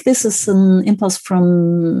 I think this is an impulse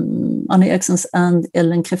from Annie Eriksen's and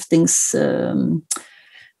Ellen Krefting's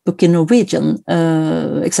book in Norwegian,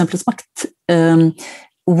 Exemplets Makt,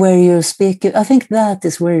 where you speak, I think that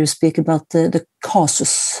is where you speak about the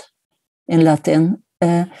casus in Latin,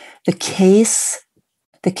 the case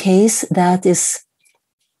that is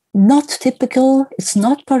not typical, it's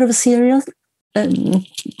not part of a serial,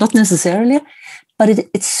 not necessarily, but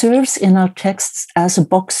it serves in our texts as a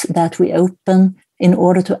box that we open in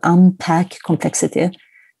order to unpack complexity.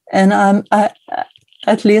 And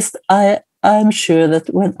I'm sure that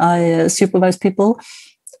when I supervise people,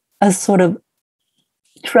 I sort of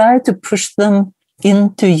try to push them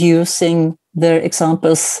into using their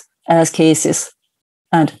examples as cases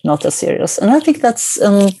and not as serials. And I think that's,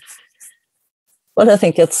 I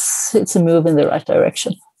think it's a move in the right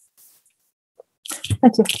direction.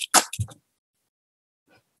 Thank you.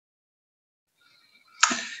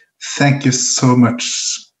 Thank you so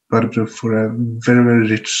much, Barbara, for a very, very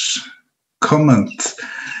rich comment.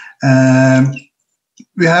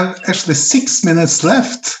 We have actually 6 minutes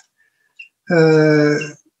left.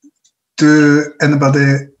 Do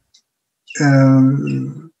anybody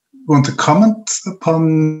want to comment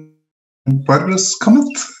upon Barbara's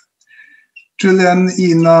comment? Julian,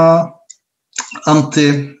 Ina,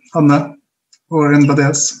 Antti, Anna, or anybody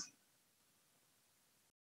else?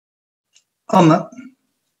 Anna?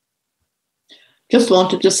 Just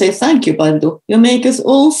wanted to say thank you, Barbara. You make us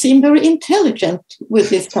all seem very intelligent with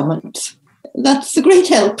this comment. That's a great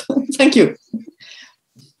help. Thank you.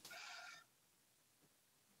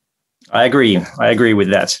 I agree with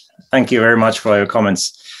that. Thank you very much for your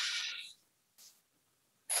comments.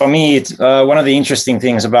 For me, it's one of the interesting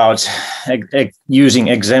things about using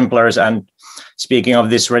exemplars and speaking of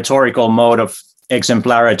this rhetorical mode of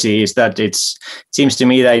exemplarity is that it seems to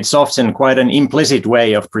me that it's often quite an implicit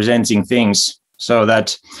way of presenting things. So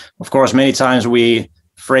that, of course, many times we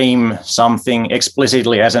frame something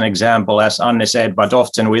explicitly as an example, as Anne said, but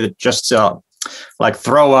often we just like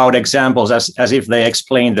throw out examples as if they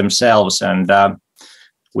explain themselves. And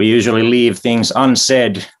we usually leave things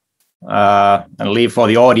unsaid and leave for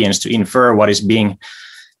the audience to infer what is being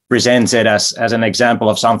presented as an example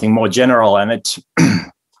of something more general. And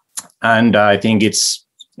and I think it's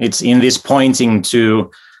in this pointing to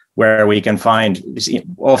where we can find this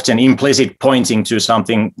often implicit pointing to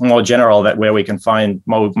something more general, that where we can find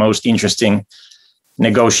most interesting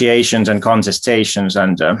negotiations and contestations.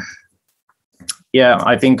 And yeah,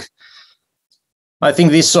 I think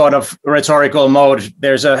this sort of rhetorical mode,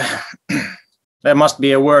 there must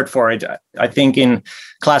be a word for it. I think in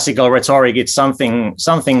classical rhetoric, it's something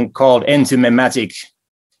called enthymematic.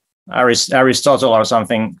 Aristotle or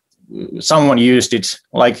someone used it,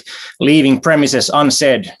 like leaving premises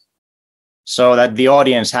unsaid, so that the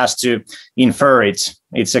audience has to infer it.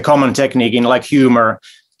 It's a common technique in like humor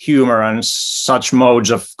and such modes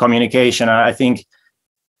of communication. I think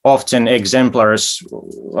often exemplars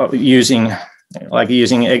using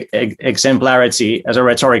exemplarity as a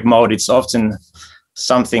rhetoric mode, it's often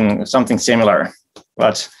something similar.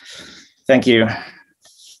 But thank you.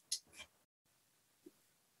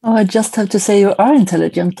 Oh, I just have to say you are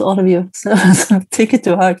intelligent, all of you. So take it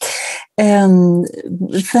to heart.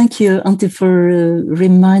 Thank you, Antti, for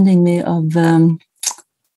reminding me of the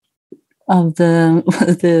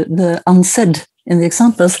unsaid in the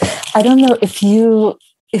examples. I don't know if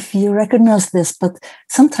you recognize this, but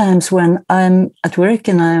sometimes when I'm at work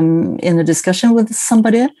and I'm in a discussion with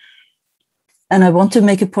somebody and I want to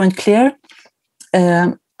make a point clear,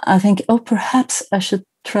 I think, oh, perhaps I should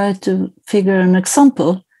try to figure an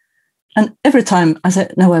example. And every time I say,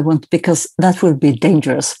 no, I won't, because that will be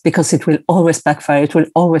dangerous, because it will always backfire. It will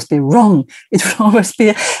always be wrong. It will always be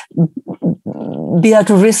at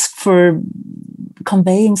risk for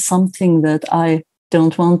conveying something that I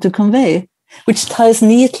don't want to convey, which ties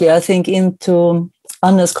neatly, I think, into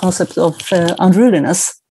Anna's concept of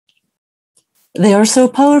unruliness. They are so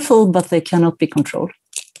powerful, but they cannot be controlled.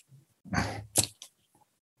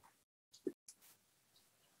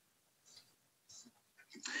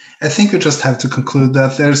 I think we just have to conclude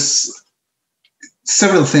that there's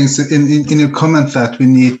several things in your comment that we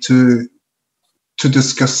need to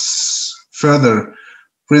discuss further.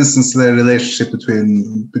 For instance, the relationship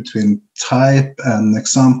between type and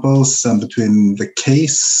examples, and between the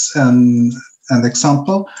case and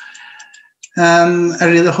example. And I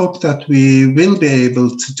really hope that we will be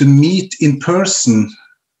able to meet in person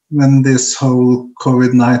when this whole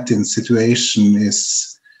COVID-19 situation is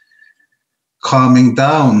calming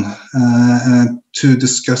down to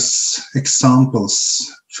discuss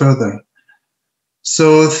examples further.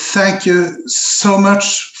 So thank you so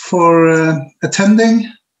much for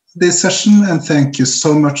attending this session, and thank you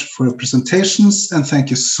so much for your presentations, and thank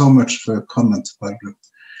you so much for your comment, Barbara.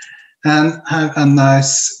 And have a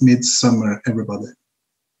nice midsummer, everybody.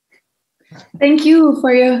 Thank you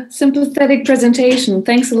for your sympathetic presentation.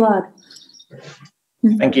 Thanks a lot.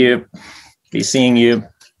 Thank you. Be seeing you.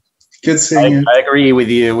 Good seeing you. I agree with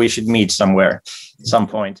you. We should meet somewhere at some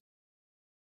point.